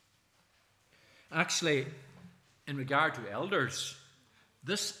says. Actually, in regard to elders,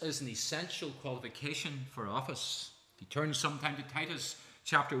 this is an essential qualification for office. If you turn sometime to Titus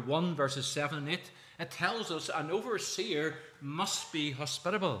chapter 1, verses 7 and 8, it tells us an overseer must be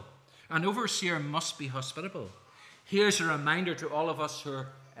hospitable. An overseer must be hospitable. Here's a reminder to all of us who are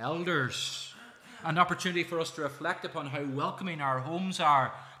elders, an opportunity for us to reflect upon how welcoming our homes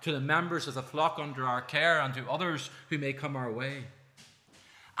are to the members of the flock under our care and to others who may come our way.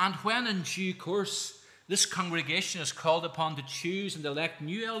 And when in due course this congregation is called upon to choose and elect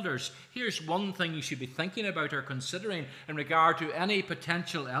new elders, here's one thing you should be thinking about or considering in regard to any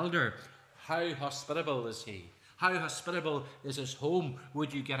potential elder. How hospitable is he? How hospitable is his home?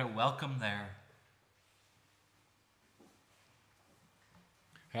 Would you get a welcome there?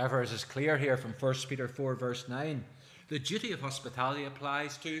 However, as is clear here from 1 Peter 4 verse 9, the duty of hospitality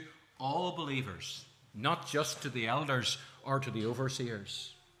applies to all believers, not just to the elders or to the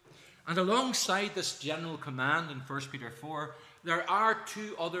overseers. And alongside this general command in 1 Peter 4, there are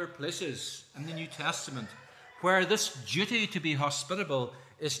two other places in the New Testament where this duty to be hospitable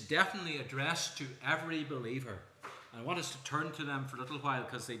is definitely addressed to every believer. And I want us to turn to them for a little while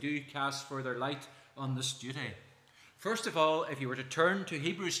because they do cast further light on this duty. First of all, if you were to turn to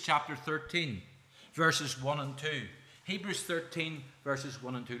Hebrews chapter 13, verses 1 and 2. Hebrews 13, verses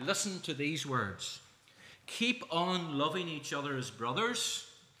 1 and 2. Listen to these words. Keep on loving each other as brothers.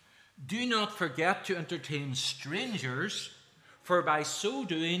 Do not forget to entertain strangers, for by so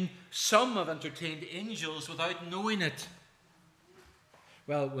doing, some have entertained angels without knowing it.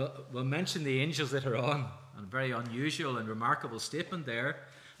 Well, we'll mention the angels later on. A very unusual and remarkable statement there.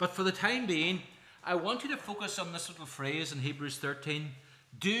 But for the time being, I want you to focus on this little phrase in Hebrews 13.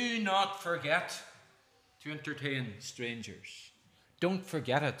 Do not forget to entertain strangers. Don't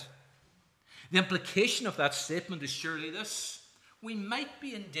forget it. The implication of that statement is surely this. We might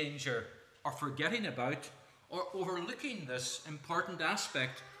be in danger of forgetting about or overlooking this important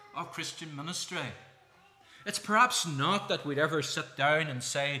aspect of Christian ministry. It's perhaps not that we'd ever sit down and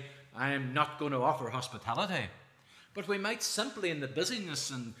say, I am not going to offer hospitality. But we might simply, in the busyness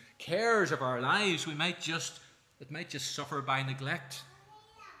and cares of our lives, it might just suffer by neglect.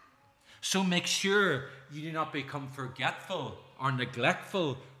 So make sure you do not become forgetful or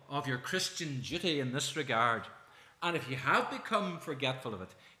neglectful of your Christian duty in this regard. And if you have become forgetful of it,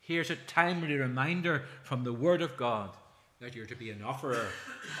 here's a timely reminder from the Word of God that you're to be an offerer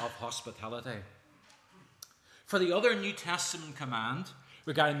of hospitality. For the other New Testament command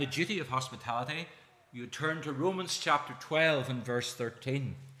regarding the duty of hospitality, you turn to Romans chapter 12 and verse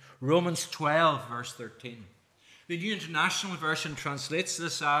 13. Romans 12, verse 13. The New International Version translates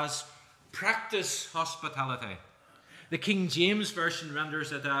this as practice hospitality. The King James Version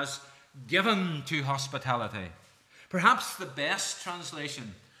renders it as given to hospitality. Perhaps the best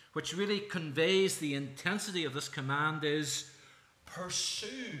translation, which really conveys the intensity of this command, is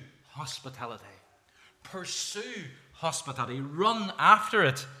pursue hospitality. Pursue hospitality. Run after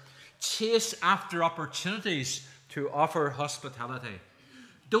it. Chase after opportunities to offer hospitality.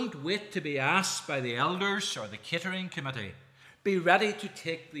 Don't wait to be asked by the elders or the catering committee. Be ready to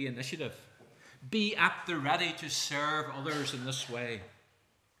take the initiative. Be at the ready to serve others in this way.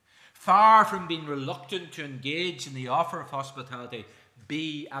 Far from being reluctant to engage in the offer of hospitality,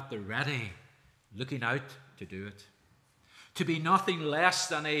 be at the ready, looking out to do it. To be nothing less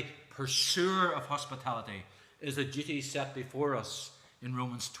than a pursuer of hospitality is the duty set before us in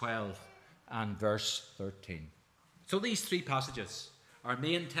Romans 12 and verse 13. So these three passages, our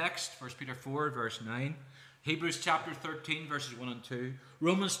main text, 1 Peter 4, verse 9, Hebrews chapter 13, verses 1 and 2,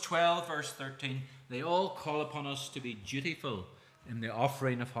 Romans 12, verse 13, they all call upon us to be dutiful in the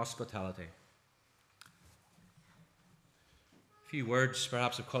offering of hospitality. A few words,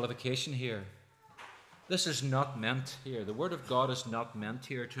 perhaps, of qualification here. This is not meant here, the Word of God is not meant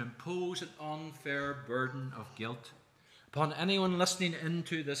here to impose an unfair burden of guilt upon anyone listening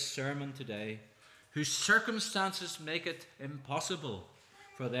into this sermon today whose circumstances make it impossible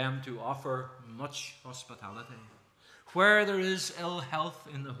for them to offer much hospitality. Where there is ill health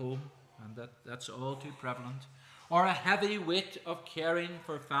in the home, and that's all too prevalent, or a heavy weight of caring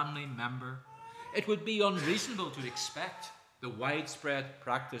for a family member, it would be unreasonable to expect the widespread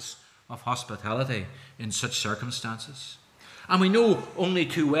practice of hospitality in such circumstances. And we know only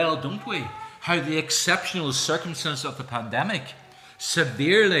too well, don't we, how the exceptional circumstances of the pandemic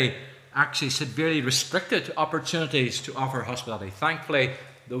severely restricted opportunities to offer hospitality. Thankfully,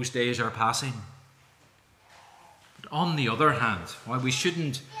 those days are passing. But on the other hand, while we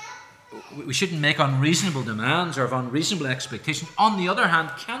shouldn't make unreasonable demands or have unreasonable expectations, on the other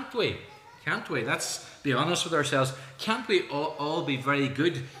hand, can't we? Let's be honest with ourselves. Can't we all be very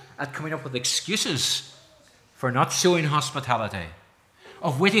good at coming up with excuses for not showing hospitality?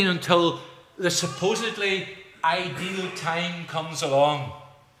 Of waiting until the supposedly ideal time comes along.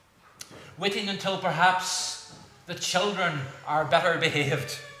 Waiting until perhaps the children are better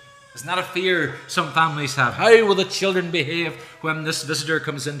behaved. Isn't that a fear some families have? How will the children behave when this visitor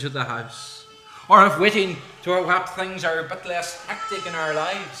comes into the house? Or of waiting to perhaps things are a bit less hectic in our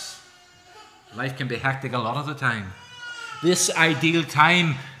lives. Life can be hectic a lot of the time. This ideal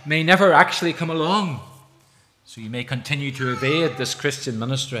time may never actually come along. So you may continue to evade this Christian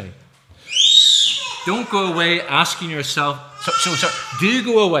ministry. Don't go away asking yourself, do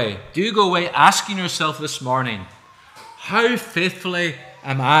go away asking yourself this morning, how faithfully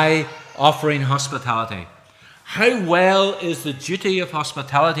am I offering hospitality? How well is the duty of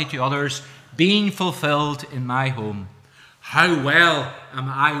hospitality to others being fulfilled in my home? How well am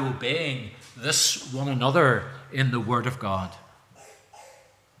I obeying this one another in the Word of God?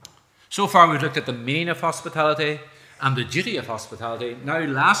 So far we've looked at the meaning of hospitality and the duty of hospitality. Now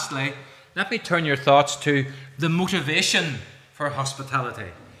lastly, let me turn your thoughts to the motivation for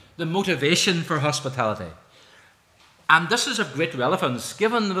hospitality. The motivation for hospitality. And this is of great relevance,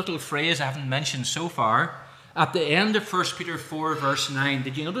 given the little phrase I haven't mentioned so far. At the end of 1 Peter 4, verse 9,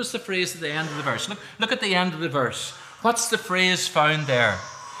 did you notice the phrase at the end of the verse? Look at the end of the verse. What's the phrase found there?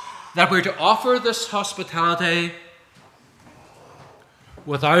 That we're to offer this hospitality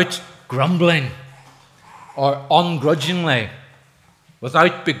without grumbling or ungrudgingly,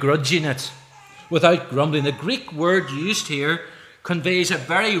 without begrudging it, without grumbling. The Greek word used here conveys a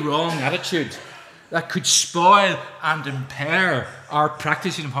very wrong attitude that could spoil and impair our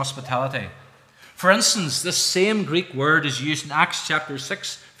practicing of hospitality. For instance, this same Greek word is used in Acts chapter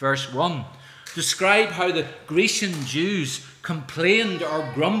 6, verse 1, to describe how the Grecian Jews complained or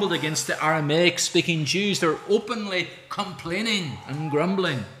grumbled against the Aramaic-speaking Jews. They were openly complaining and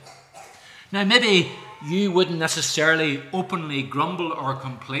grumbling. Now, maybe you wouldn't necessarily openly grumble or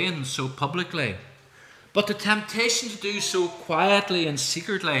complain so publicly, but the temptation to do so quietly and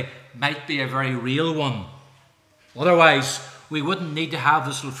secretly might be a very real one. Otherwise, we wouldn't need to have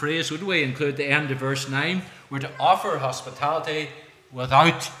this little phrase, would we? Include the end of verse 9. We're to offer hospitality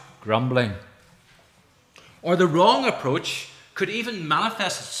without grumbling. Or the wrong approach could even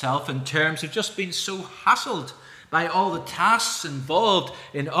manifest itself in terms of just being so hassled by all the tasks involved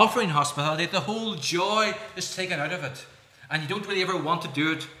in offering hospitality, the whole joy is taken out of it. And you don't really ever want to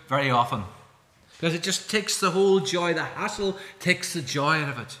do it very often, because it just takes the whole joy, the hassle takes the joy out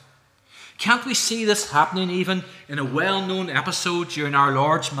of it. Can't we see this happening even in a well-known episode during our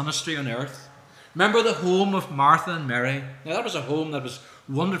Lord's ministry on earth? Remember the home of Martha and Mary? Now that was a home that was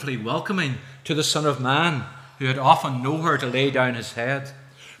wonderfully welcoming to the Son of Man, who had often nowhere to lay down his head.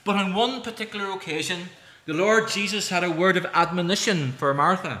 But on one particular occasion, the Lord Jesus had a word of admonition for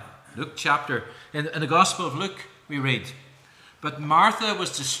Martha. Luke chapter, in the Gospel of Luke, we read, "But Martha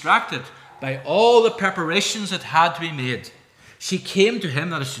was distracted by all the preparations that had to be made. She came to him,"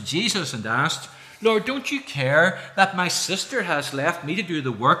 that is to Jesus, "and asked, 'Lord, don't you care that my sister has left me to do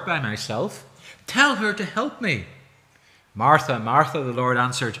the work by myself? Tell her to help me.' 'Martha, Martha,' the Lord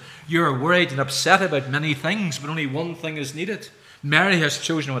answered, 'you are worried and upset about many things, but only one thing is needed. Mary has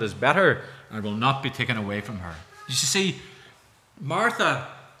chosen what is better, and will not be taken away from her.'" You see, Martha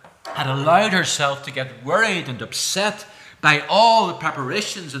had allowed herself to get worried and upset by all the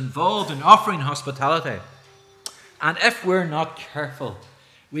preparations involved in offering hospitality. And if we're not careful,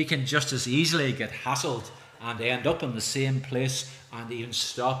 we can just as easily get hassled and end up in the same place and even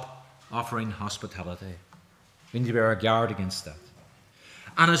stop offering hospitality. We need to be on our guard against that.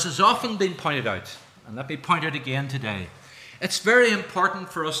 And as has often been pointed out, and let me point out again today, it's very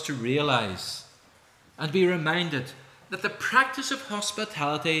important for us to realize and be reminded that the practice of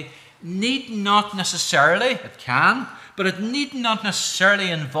hospitality need not necessarily, it can, but it need not necessarily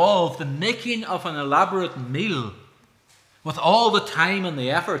involve the making of an elaborate meal with all the time and the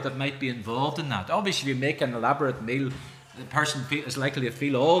effort that might be involved in that. Obviously, if you make an elaborate meal, the person is likely to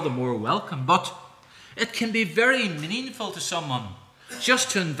feel all the more welcome, but it can be very meaningful to someone just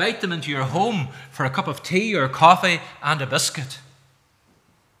to invite them into your home for a cup of tea or coffee and a biscuit.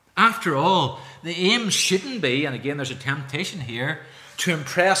 After all, the aim shouldn't be, and again there's a temptation here, to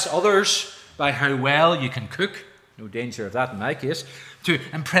impress others by how well you can cook. No danger of that in my case. To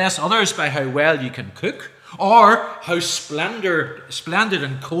impress others by how well you can cook, or how splendid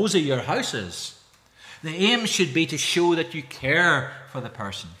and cozy your house is. The aim should be to show that you care for the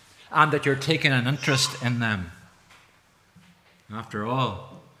person and that you're taking an interest in them. After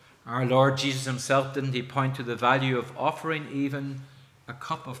all, our Lord Jesus himself, didn't he point to the value of offering even a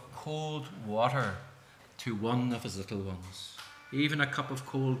cup of cold water to one of his little ones? Even a cup of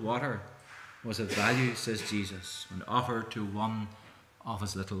cold water was of value, says Jesus, when offered to one of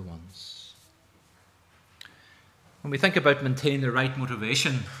his little ones. When we think about maintaining the right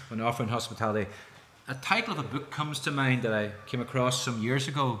motivation when offering hospitality, a title of a book comes to mind that I came across some years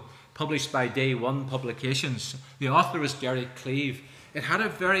ago, published by Day One Publications. The author was Gary Cleave. It had a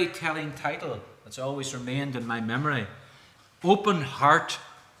very telling title that's always remained in my memory: Open Heart,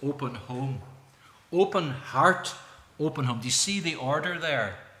 Open Home. Open heart, open home. Do you see the order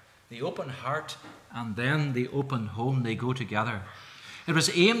there? The open heart and then the open home, they go together. It was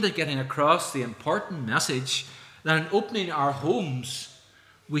aimed at getting across the important message that in opening our homes,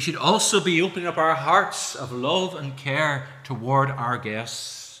 we should also be opening up our hearts of love and care toward our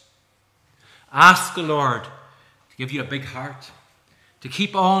guests. Ask the Lord give you a big heart, to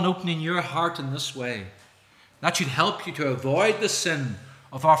keep on opening your heart in this way. That should help you to avoid the sin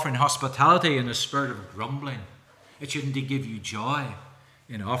of offering hospitality in a spirit of grumbling. It should indeed give you joy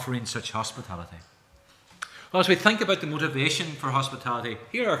in offering such hospitality. Well, as we think about the motivation for hospitality,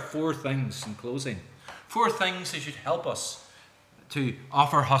 here are 4 things in closing. 4 things that should help us to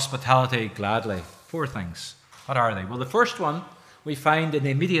offer hospitality gladly. 4 things. What are they? Well, the first one we find in the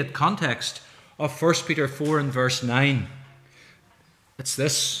immediate context of 1 Peter 4 and verse 9. It's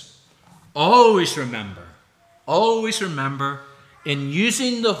this: always remember in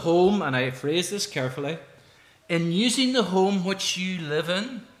using the home, and I phrase this carefully, in using the home which you live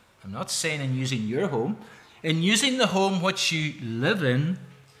in, I'm not saying in using your home, in using the home which you live in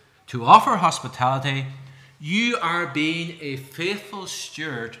to offer hospitality, you are being a faithful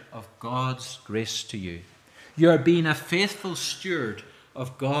steward of God's grace to you. You are being a faithful steward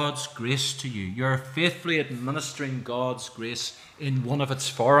of God's grace to you. You are faithfully administering God's grace in one of its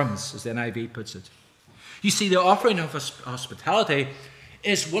forms, as the NIV puts it. You see, the offering of hospitality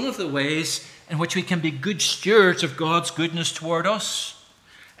is one of the ways in which we can be good stewards of God's goodness toward us.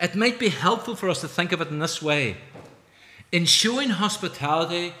 It might be helpful for us to think of it in this way. In showing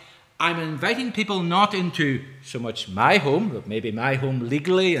hospitality, I'm inviting people not into so much my home, but maybe my home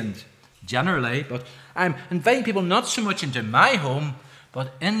legally and generally, but I'm inviting people not so much into my home,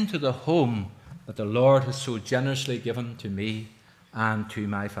 but into the home that the Lord has so generously given to me and to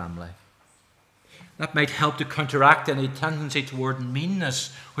my family. That might help to counteract any tendency toward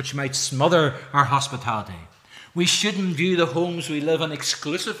meanness which might smother our hospitality. We shouldn't view the homes we live in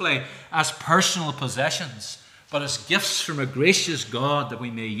exclusively as personal possessions, but as gifts from a gracious God that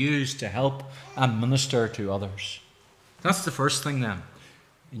we may use to help and minister to others. That's the first thing then.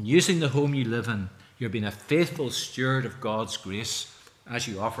 In using the home you live in, you're being a faithful steward of God's grace as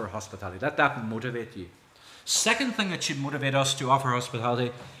you offer hospitality. Let that motivate you. Second thing that should motivate us to offer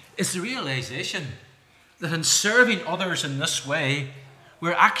hospitality is the realization that in serving others in this way,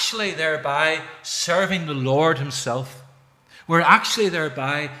 we're actually thereby serving the Lord himself. We're actually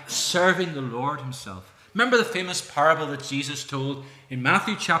thereby serving the Lord himself. Remember the famous parable that Jesus told in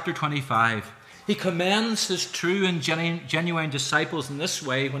Matthew chapter 25. He commends his true and genuine disciples in this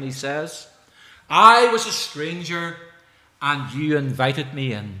way when he says, I was a stranger and you invited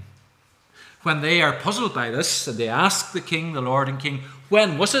me in. When they are puzzled by this and they ask the king, the Lord and King,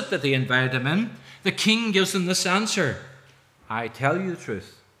 when was it that they invited him in? The king gives them this answer: I tell you the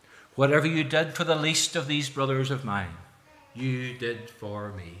truth, whatever you did for the least of these brothers of mine, you did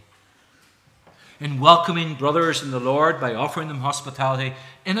for me. In welcoming brothers in the Lord by offering them hospitality,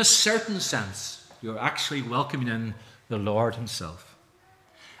 in a certain sense, you're actually welcoming in the Lord himself.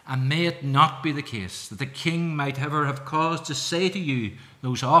 And may it not be the case that the king might ever have cause to say to you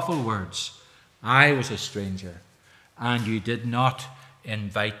those awful words, I was a stranger, and you did not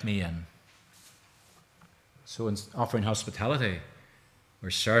invite me in. So in offering hospitality, we're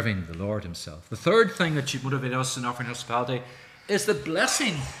serving the Lord himself. The third thing that should motivate us in offering hospitality is the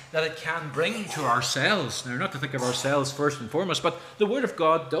blessing that it can bring to ourselves. Now, not to think of ourselves first and foremost, but the Word of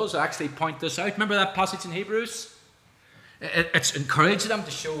God does actually point this out. Remember that passage in Hebrews? It's encouraged them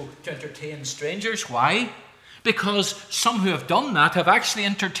to entertain strangers. Why? Because some who have done that have actually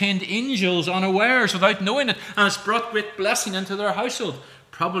entertained angels unawares without knowing it, and it's brought great blessing into their household.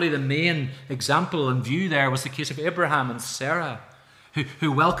 Probably the main example in view there was the case of Abraham and Sarah,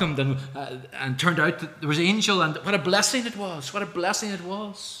 who welcomed and turned out that there was an angel, and what a blessing it was. What a blessing it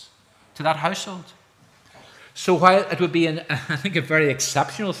was to that household. So while it would be, I think, a very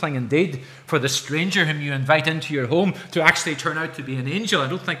exceptional thing indeed for the stranger whom you invite into your home to actually turn out to be an angel, I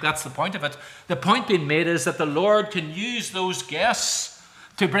don't think that's the point of it. The point being made is that the Lord can use those guests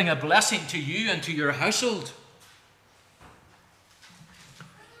to bring a blessing to you and to your household.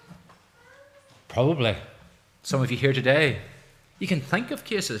 Probably some of you here today, you can think of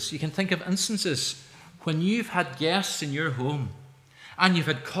cases, you can think of instances when you've had guests in your home and you've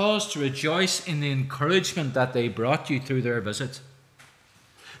had cause to rejoice in the encouragement that they brought you through their visit.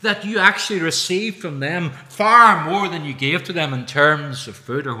 That you actually received from them far more than you gave to them in terms of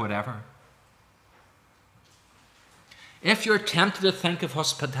food or whatever. If you're tempted to think of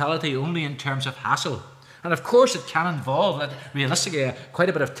hospitality only in terms of hassle, and of course it can involve, realistically, quite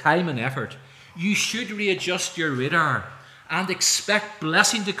a bit of time and effort, you should readjust your radar and expect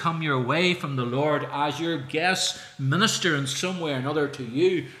blessing to come your way from the Lord as your guests minister in some way or another to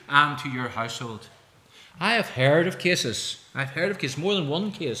you and to your household. I have heard of cases, more than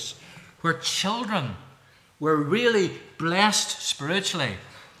one case, where children were really blessed spiritually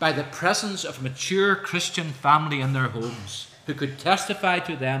by the presence of a mature Christian family in their homes. who could testify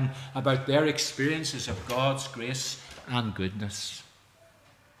to them about their experiences of God's grace and goodness.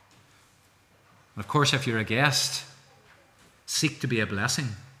 Of course, if you're a guest, seek to be a blessing.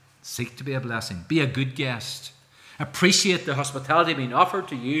 Seek to be a blessing. Be a good guest. Appreciate the hospitality being offered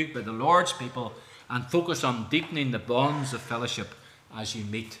to you by the Lord's people and focus on deepening the bonds of fellowship as you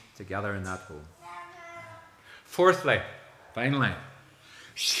meet together in that home. Fourthly, finally,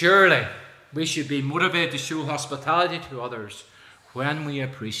 surely we should be motivated to show hospitality to others when we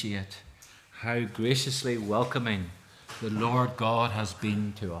appreciate how graciously welcoming the Lord God has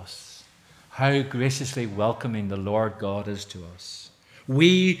been to us. How graciously welcoming the Lord God is to us.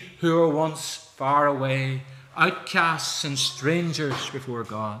 We who were once far away, outcasts and strangers before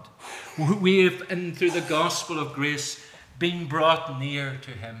God, we have, through the gospel of grace, been brought near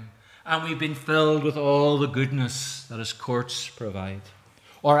to him, and we've been filled with all the goodness that his courts provide.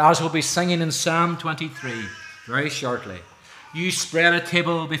 Or as we'll be singing in Psalm 23 very shortly, you spread a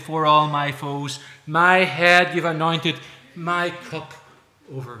table before all my foes, my head you've anointed, my cup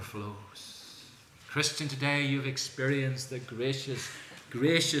overflows. Christian, today you've experienced the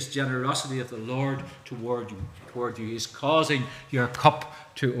gracious generosity of the Lord toward you. He's causing your cup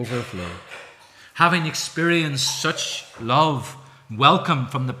to overflow. Having experienced such love, welcome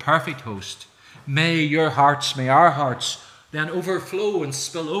from the perfect host, may our hearts then overflow and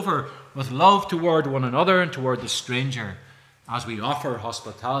spill over with love toward one another and toward the stranger as we offer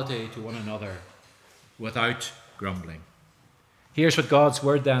hospitality to one another without grumbling. Here's what God's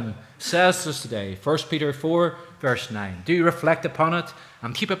word then says to us today. 1 Peter 4, verse 9. Do reflect upon it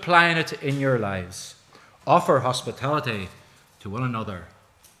and keep applying it in your lives. Offer hospitality to one another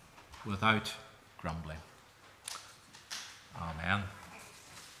without grumbling. Amen.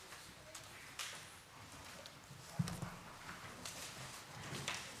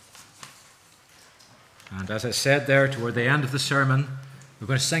 And as I said there toward the end of the sermon, we're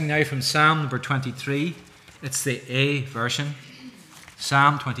going to sing now from Psalm number 23. It's the A version.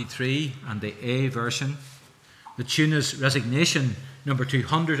 Psalm 23 and the A version. The tune is Resignation, number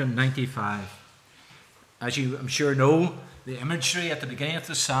 295. As you, I'm sure, know, the imagery at the beginning of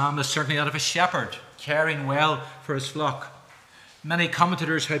the psalm is certainly that of a shepherd caring well for his flock. Many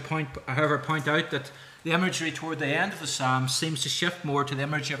commentators, however, point out that the imagery toward the end of the psalm seems to shift more to the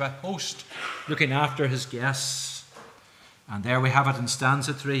image of a host looking after his guests. And there we have it in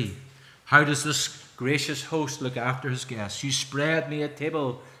stanza 3. How does this gracious host look after his guests? You spread me a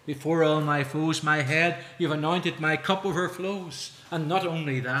table before all my foes, my head you've anointed, my cup overflows. And not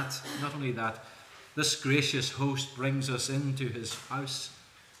only that, this gracious host brings us into his house,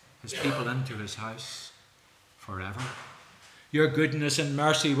 his people into his house forever. Your goodness and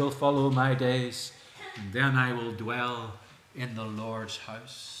mercy will follow my days, and then I will dwell in the Lord's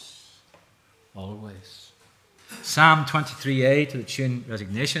house always. Psalm 23a to the tune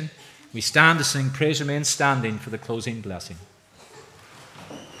Resignation. We stand to sing Praise Remain Standing for the closing blessing.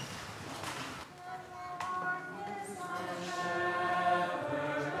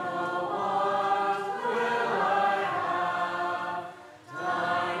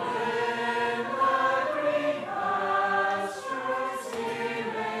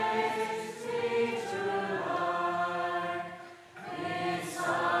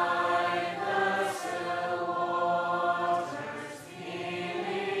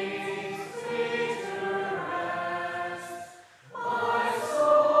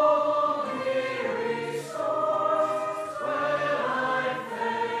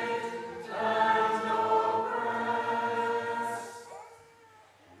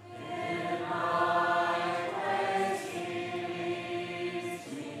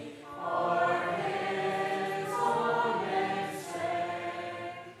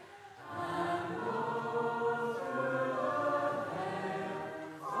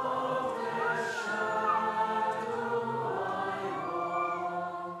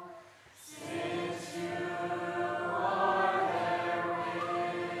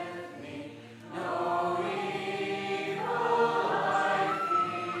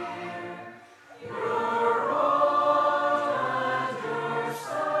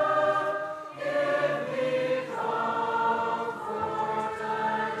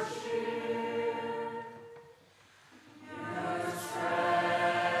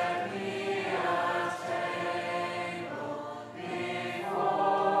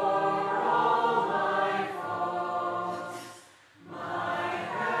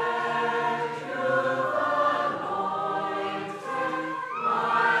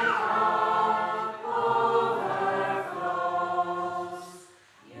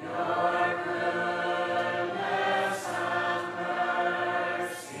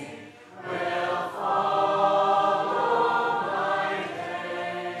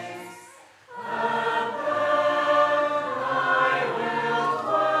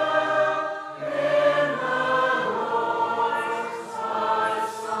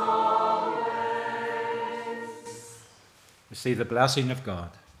 Receive the blessing of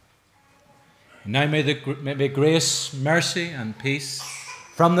God. And now may grace, mercy, and peace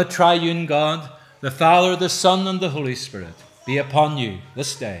from the triune God, the Father, the Son, and the Holy Spirit, be upon you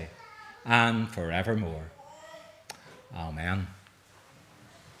this day and forevermore. Amen.